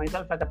to tag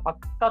myself as a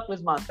pakka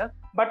quiz master,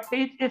 but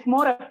it's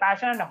more a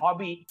passion and a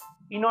hobby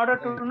in order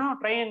to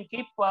try and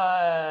keep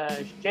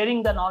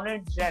sharing the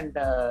knowledge, and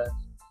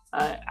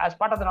as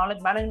part of the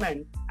knowledge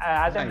management,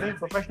 as I'm doing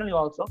professionally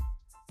also.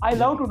 I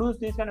love to do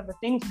these kind of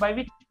things by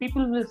which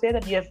people will say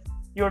that, yes,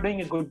 you're doing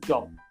a good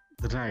job.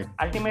 Right.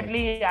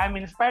 Ultimately, I'm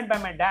inspired by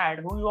my dad,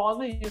 who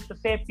always used to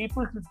say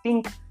people should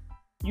think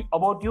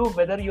about you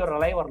whether you're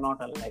alive or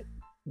not alive.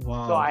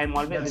 Wow. So I'm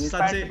always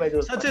inspired by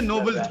those. Such a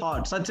noble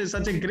thought. Such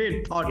a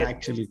great thought,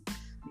 actually.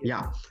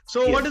 Yeah.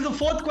 So what is the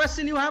fourth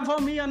question you have for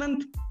me,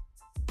 Anand?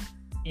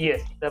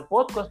 Yes. The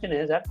fourth question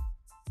is that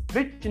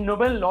which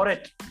Nobel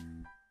laureate,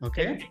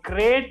 a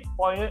great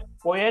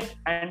poet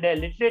and a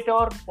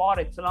literature par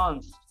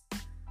excellence,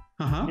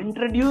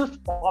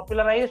 introduced,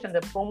 popularized,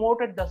 and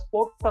promoted the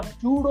sport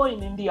of judo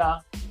in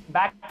India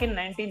back in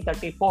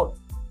 1934.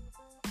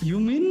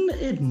 You mean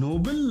a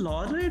Nobel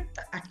laureate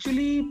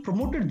actually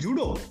promoted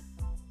judo?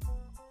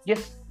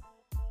 Yes.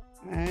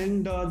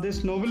 And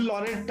this Nobel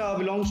laureate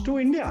belongs to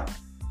India?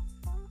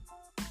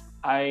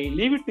 I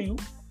leave it to you.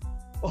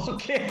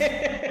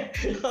 Okay.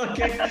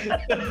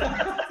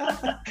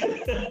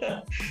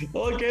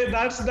 Okay,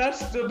 that's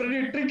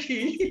pretty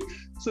tricky.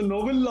 So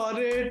Nobel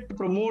laureate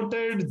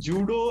promoted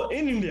judo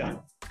in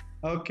India.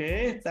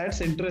 Okay,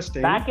 that's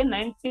interesting. Back in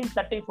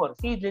 1934.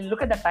 See,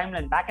 look at the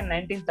timeline. Back in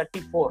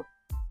 1934.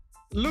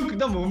 Look,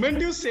 the moment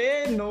you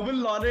say Nobel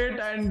laureate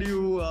and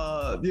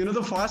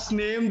the first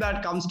name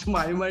that comes to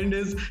my mind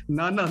is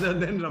none other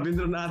than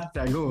Rabindranath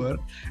Tagore.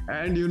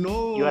 And you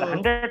are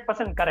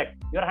 100%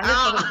 correct. You are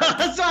 100%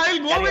 correct. So I'll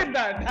go with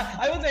that.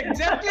 I was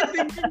exactly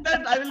thinking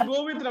that I will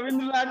go with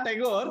Rabindranath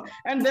Tagore.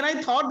 And then I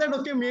thought that,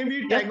 okay,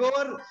 maybe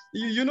Tagore,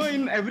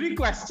 in every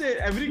question,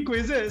 every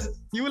quizzes,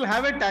 you will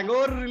have a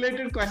Tagore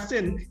related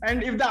question.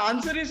 And if the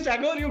answer is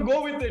Tagore, you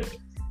go with it.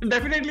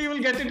 definitely you will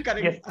get it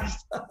correct.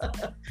 Yes.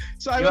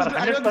 So I was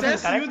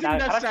just correct. using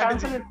that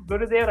strategy. Answer is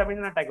Gurudev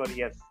Rabindranath Tagore.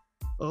 Yes.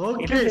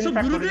 Okay, so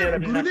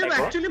Gurudev Tagore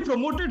actually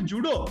promoted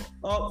judo.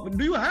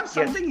 Do you have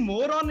something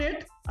more on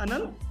it,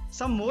 Anand?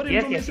 Some more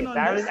information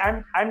on this?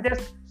 I'm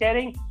just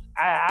sharing.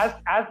 As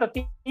the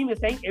team is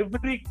saying,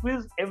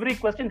 every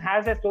question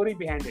has a story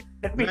behind it.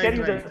 Let me tell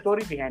you the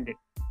story behind it.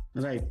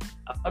 Right.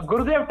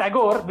 Gurudev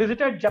Tagore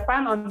visited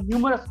Japan on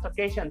numerous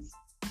occasions.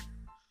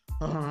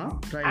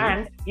 Right.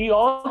 And he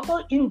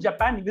also in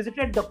Japan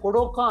visited the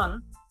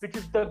Kodokan, which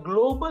is the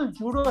global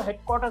judo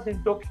headquarters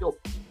in Tokyo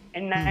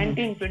in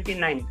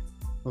 1929.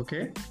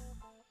 Okay.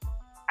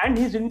 And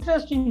his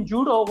interest in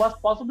judo was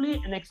possibly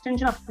an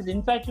extension of his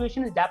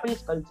infatuation with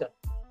Japanese culture.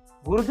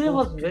 Gurudev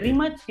was very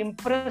much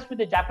impressed with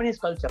the Japanese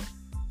culture.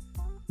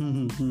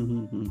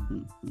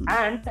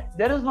 And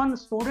there is one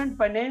student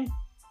by name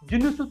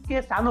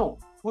Jinosuke Sano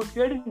who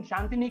studied in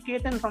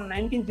Shantiniketan from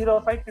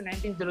 1905 to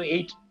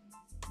 1908.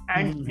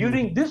 And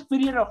during this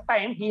period of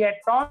time, he had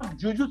taught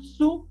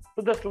jujutsu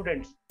to the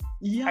students.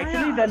 The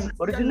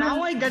original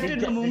now I get it.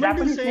 The moment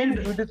Japanese you said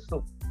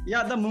jujutsu.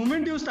 Yeah, the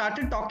moment you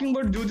started talking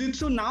about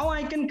jujutsu, now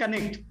I can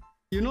connect.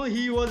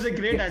 He was a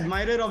great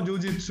admirer of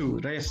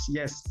jujutsu.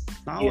 Yes.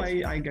 Now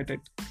I get it.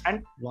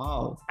 And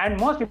wow. And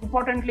most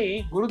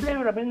importantly,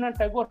 Gurudev Rabindranath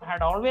Tagore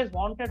had always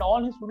wanted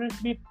all his students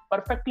to be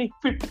perfectly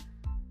fit.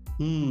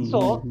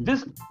 So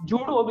this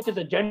judo, which is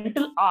a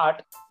gentle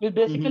art, is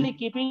basically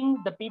keeping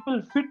the people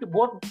fit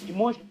both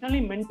emotionally,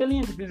 mentally,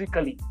 and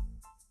physically.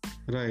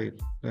 Right.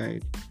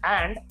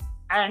 And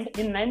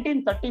in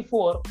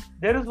 1934,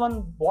 there is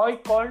one boy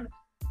called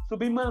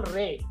Subimal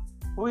Ray,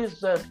 who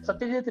is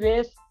Satyajit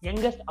Ray's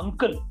youngest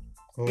uncle.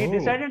 He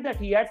decided that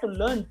he had to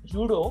learn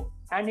judo,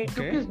 and he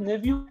took his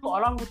nephew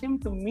along with him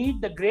to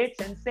meet the great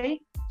sensei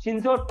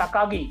Shinzo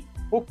Takagi,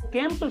 who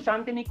came to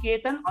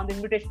Shantiniketan on the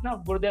invitation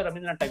of Gurudev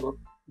Rabindranath Tagore.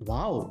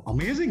 Wow,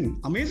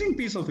 amazing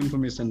piece of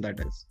information that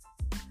is.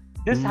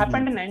 This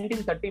happened in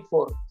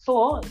 1934.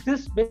 So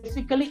this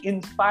basically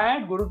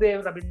inspired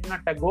Gurudev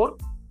Rabindranath Tagore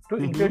to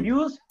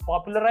introduce,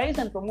 popularize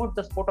and promote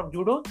the sport of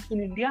judo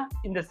in India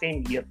in the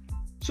same year.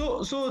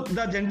 So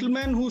the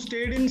gentleman who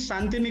stayed in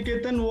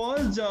Shantiniketan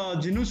was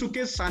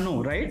Jinosuke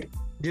Sano, right?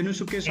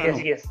 Jinosuke Sano.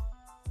 Yes.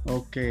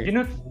 Okay.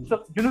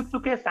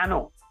 Jinosuke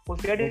Sano, who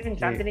studied in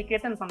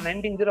Shantiniketan from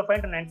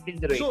 1905 to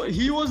 1908. So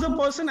he was the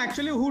person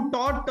actually who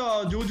taught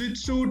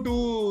Jiu-Jitsu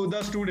to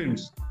the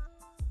students.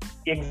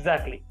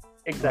 Exactly.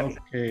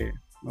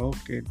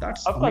 Okay.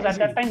 That's of course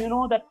amazing. At that time, you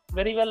know that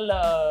very well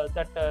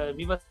that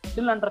we were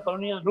still under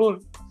colonial rule,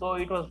 so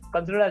it was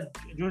considered as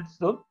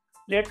Jiu-Jitsu.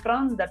 Later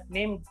on, that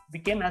name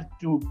became as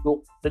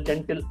Judo, the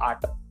gentle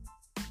art.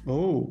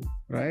 Oh,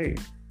 right.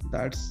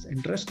 That's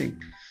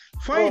interesting.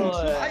 Fine.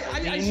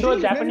 The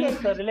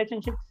Indo-Japanese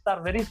relationships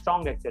are very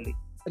strong, actually.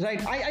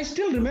 Right. I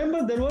still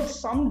remember there was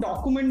some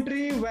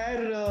documentary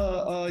where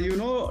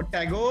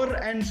Tagore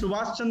and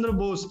Subhash Chandra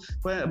Bose.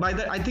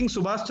 I think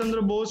Subhash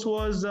Chandra Bose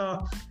was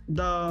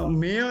the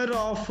mayor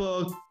of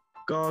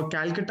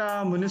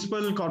Calcutta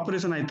Municipal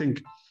Corporation. I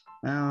think.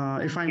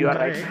 If I'm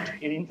correct.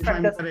 Right. In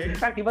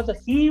fact, he was a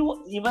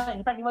CEO. He was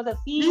a CEO.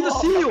 He's the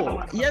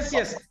CEO.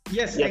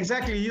 Yes.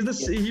 Exactly. He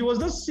was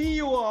the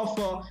CEO of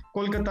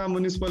Kolkata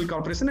Municipal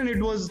Corporation, and it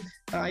was.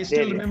 I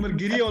still remember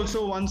Giri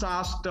also once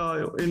asked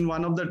in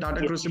one of the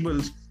Tata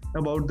Crucibles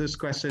about this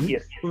question,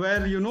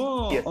 where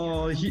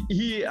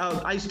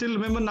I still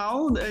remember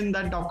now in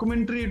that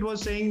documentary it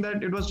was saying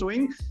that it was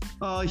showing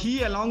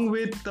he along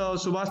with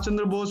Subhash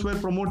Chandra Bose were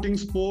promoting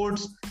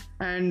sports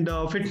and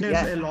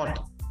fitness a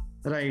lot.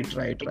 Right.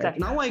 Exactly.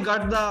 Now I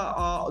got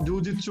the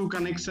Jiu-Jitsu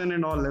connection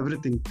and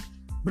everything.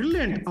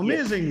 Brilliant,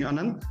 amazing,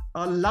 Anand.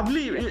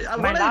 Lovely.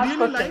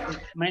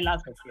 My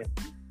last question.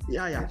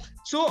 Yeah.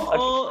 So,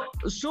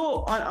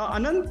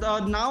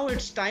 Anand, now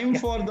it's time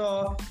for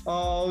the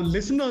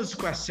listeners'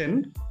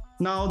 question.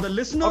 Now, the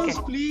listeners,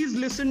 please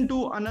listen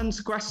to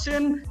Anand's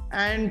question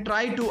and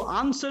try to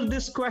answer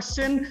this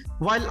question.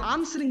 While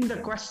answering the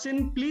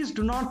question, please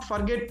do not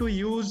forget to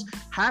use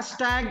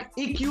hashtag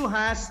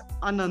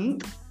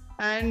EQHasAnand.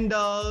 And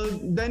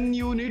then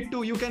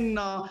you can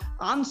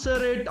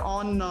answer it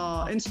on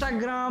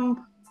Instagram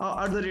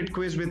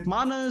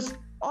 @QuizWithManas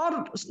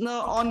or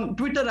on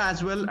Twitter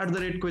as well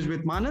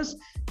 @QuizWithManas.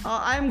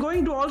 I am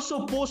going to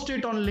also post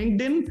it on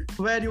LinkedIn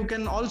where you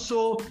can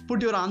also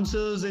put your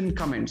answers in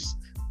comments.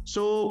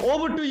 So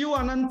over to you,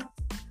 Anand.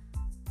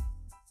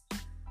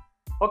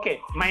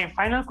 Okay, my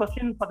final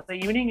question for the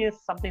evening is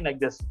something like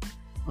this.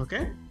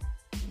 Okay.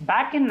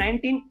 Back in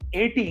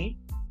 1980,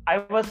 I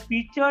was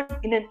featured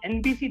in an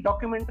NBC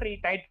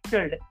documentary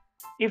titled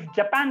 "If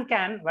Japan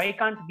Can, Why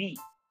Can't We?"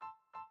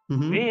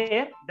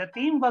 Where the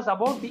theme was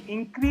about the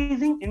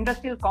increasing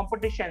industrial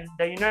competition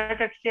the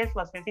United States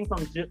was facing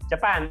from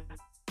Japan,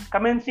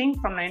 commencing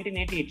from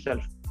 1980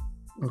 itself.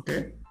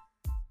 Okay.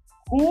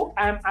 Who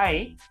am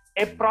I,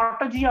 a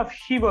protege of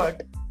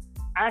Shewhart,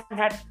 and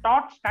had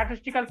taught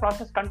statistical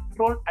process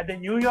control at the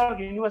New York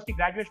University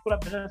Graduate School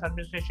of Business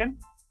Administration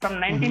from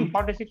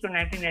 1946 to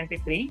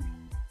 1993.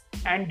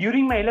 And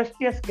during my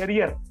illustrious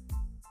career,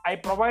 I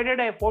provided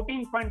a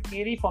 14-point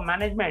theory for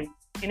management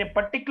in a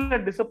particular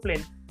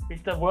discipline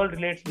which the world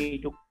relates me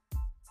to.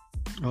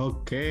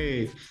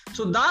 Okay.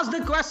 So that's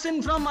the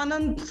question from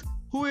Anant,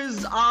 who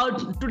is our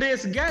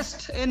today's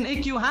guest in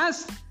AQ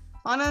Has.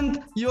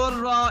 Anant,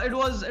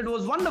 it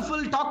was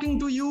wonderful talking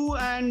to you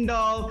and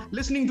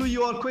listening to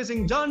your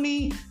quizzing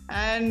journey.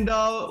 And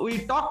we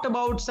talked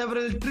about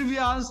several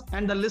trivias,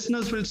 and the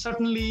listeners will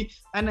certainly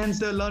enhance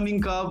their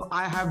learning curve.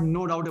 I have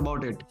no doubt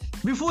about it.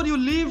 Before you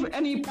leave,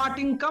 any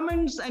parting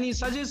comments, any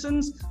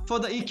suggestions for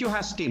the AQ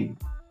Has team?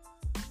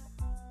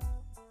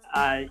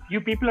 You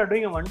people are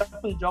doing a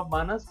wonderful job,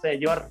 Manas.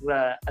 You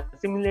are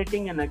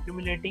assimilating and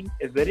accumulating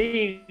a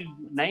very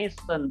nice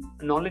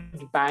knowledge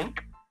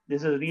bank.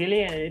 This is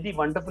really a very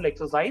wonderful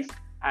exercise.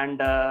 And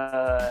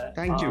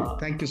thank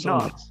you so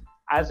much.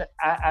 As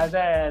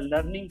a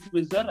learning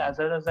quizzer, as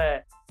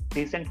a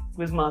decent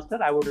quiz master,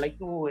 I would like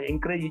to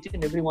encourage each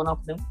and every one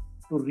of them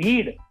to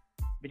read,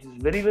 which is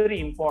very, very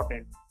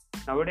important.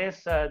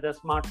 Nowadays, the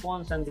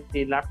smartphones and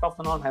the laptops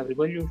and all have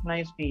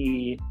revolutionized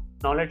the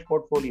knowledge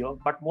portfolio,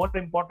 but more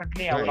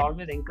importantly, I would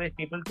always encourage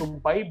people to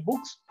buy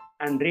books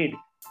and read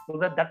so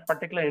that that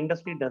particular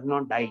industry does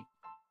not die.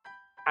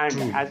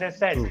 And as I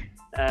said,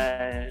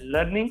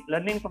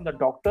 learning from the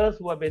doctors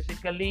who have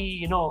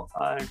basically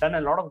done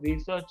a lot of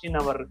research in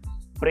our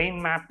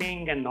brain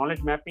mapping and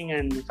knowledge mapping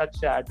and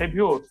such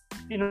attributes.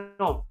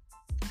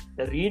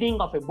 The reading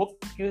of a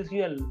book gives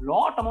you a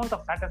lot amount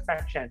of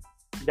satisfaction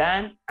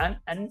than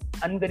an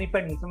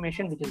unverified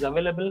information which is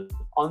available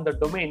on the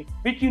domain,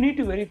 which you need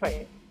to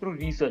verify through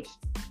research.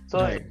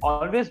 So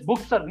always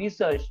books are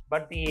researched,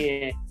 but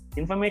the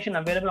information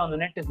available on the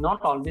net is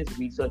not always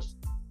researched.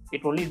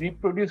 It only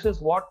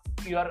reproduces what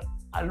you are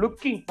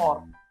looking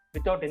for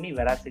without any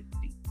veracity.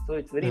 So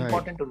it's very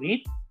important to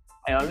read.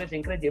 I always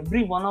encourage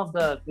every one of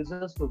the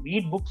quizzes to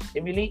read books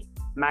heavily,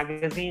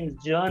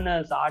 magazines,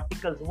 journals,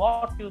 articles,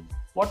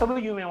 whatever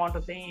you may want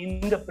to say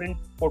in the print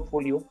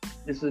portfolio.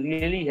 This will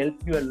really help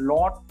you a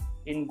lot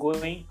in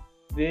going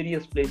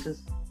various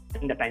places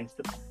in the times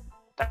to come.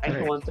 Thank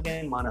you once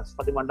again, Manas,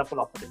 for the wonderful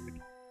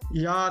opportunity.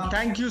 Yeah,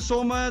 thank you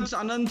so much,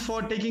 Anant,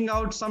 for taking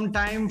out some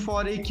time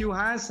for AQ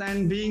Has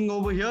and being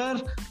over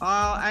here.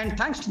 And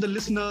thanks to the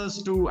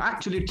listeners to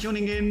actually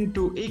tuning in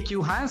to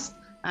AQ Has.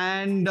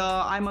 And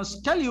I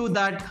must tell you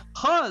that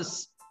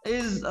Hers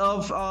is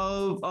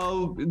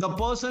the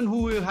person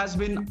who has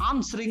been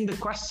answering the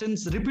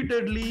questions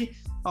repeatedly.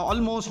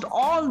 Almost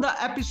all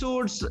the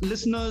episodes,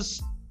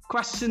 listeners'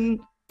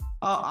 question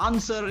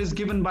answer is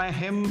given by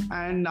him,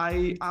 and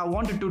I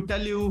wanted to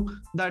tell you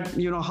that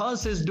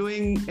Hers is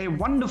doing a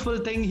wonderful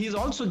thing. He's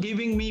also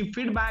giving me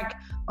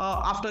feedback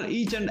after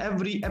each and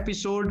every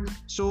episode.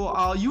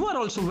 So you are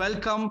also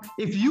welcome.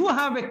 If you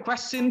have a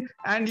question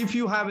and if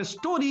you have a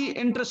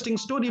interesting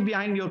story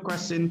behind your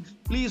question,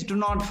 please do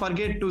not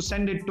forget to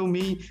send it to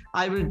me.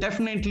 I will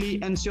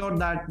definitely ensure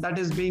that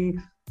is being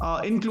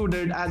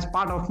included as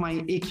part of my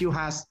AQ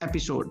Has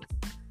episode.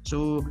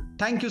 So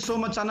thank you so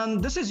much,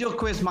 Anand. This is your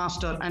quiz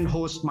master and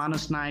host,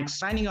 Manas Naik,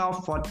 signing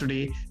off for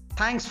today.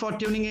 Thanks for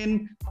tuning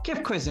in.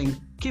 Keep quizzing,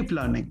 keep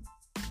learning.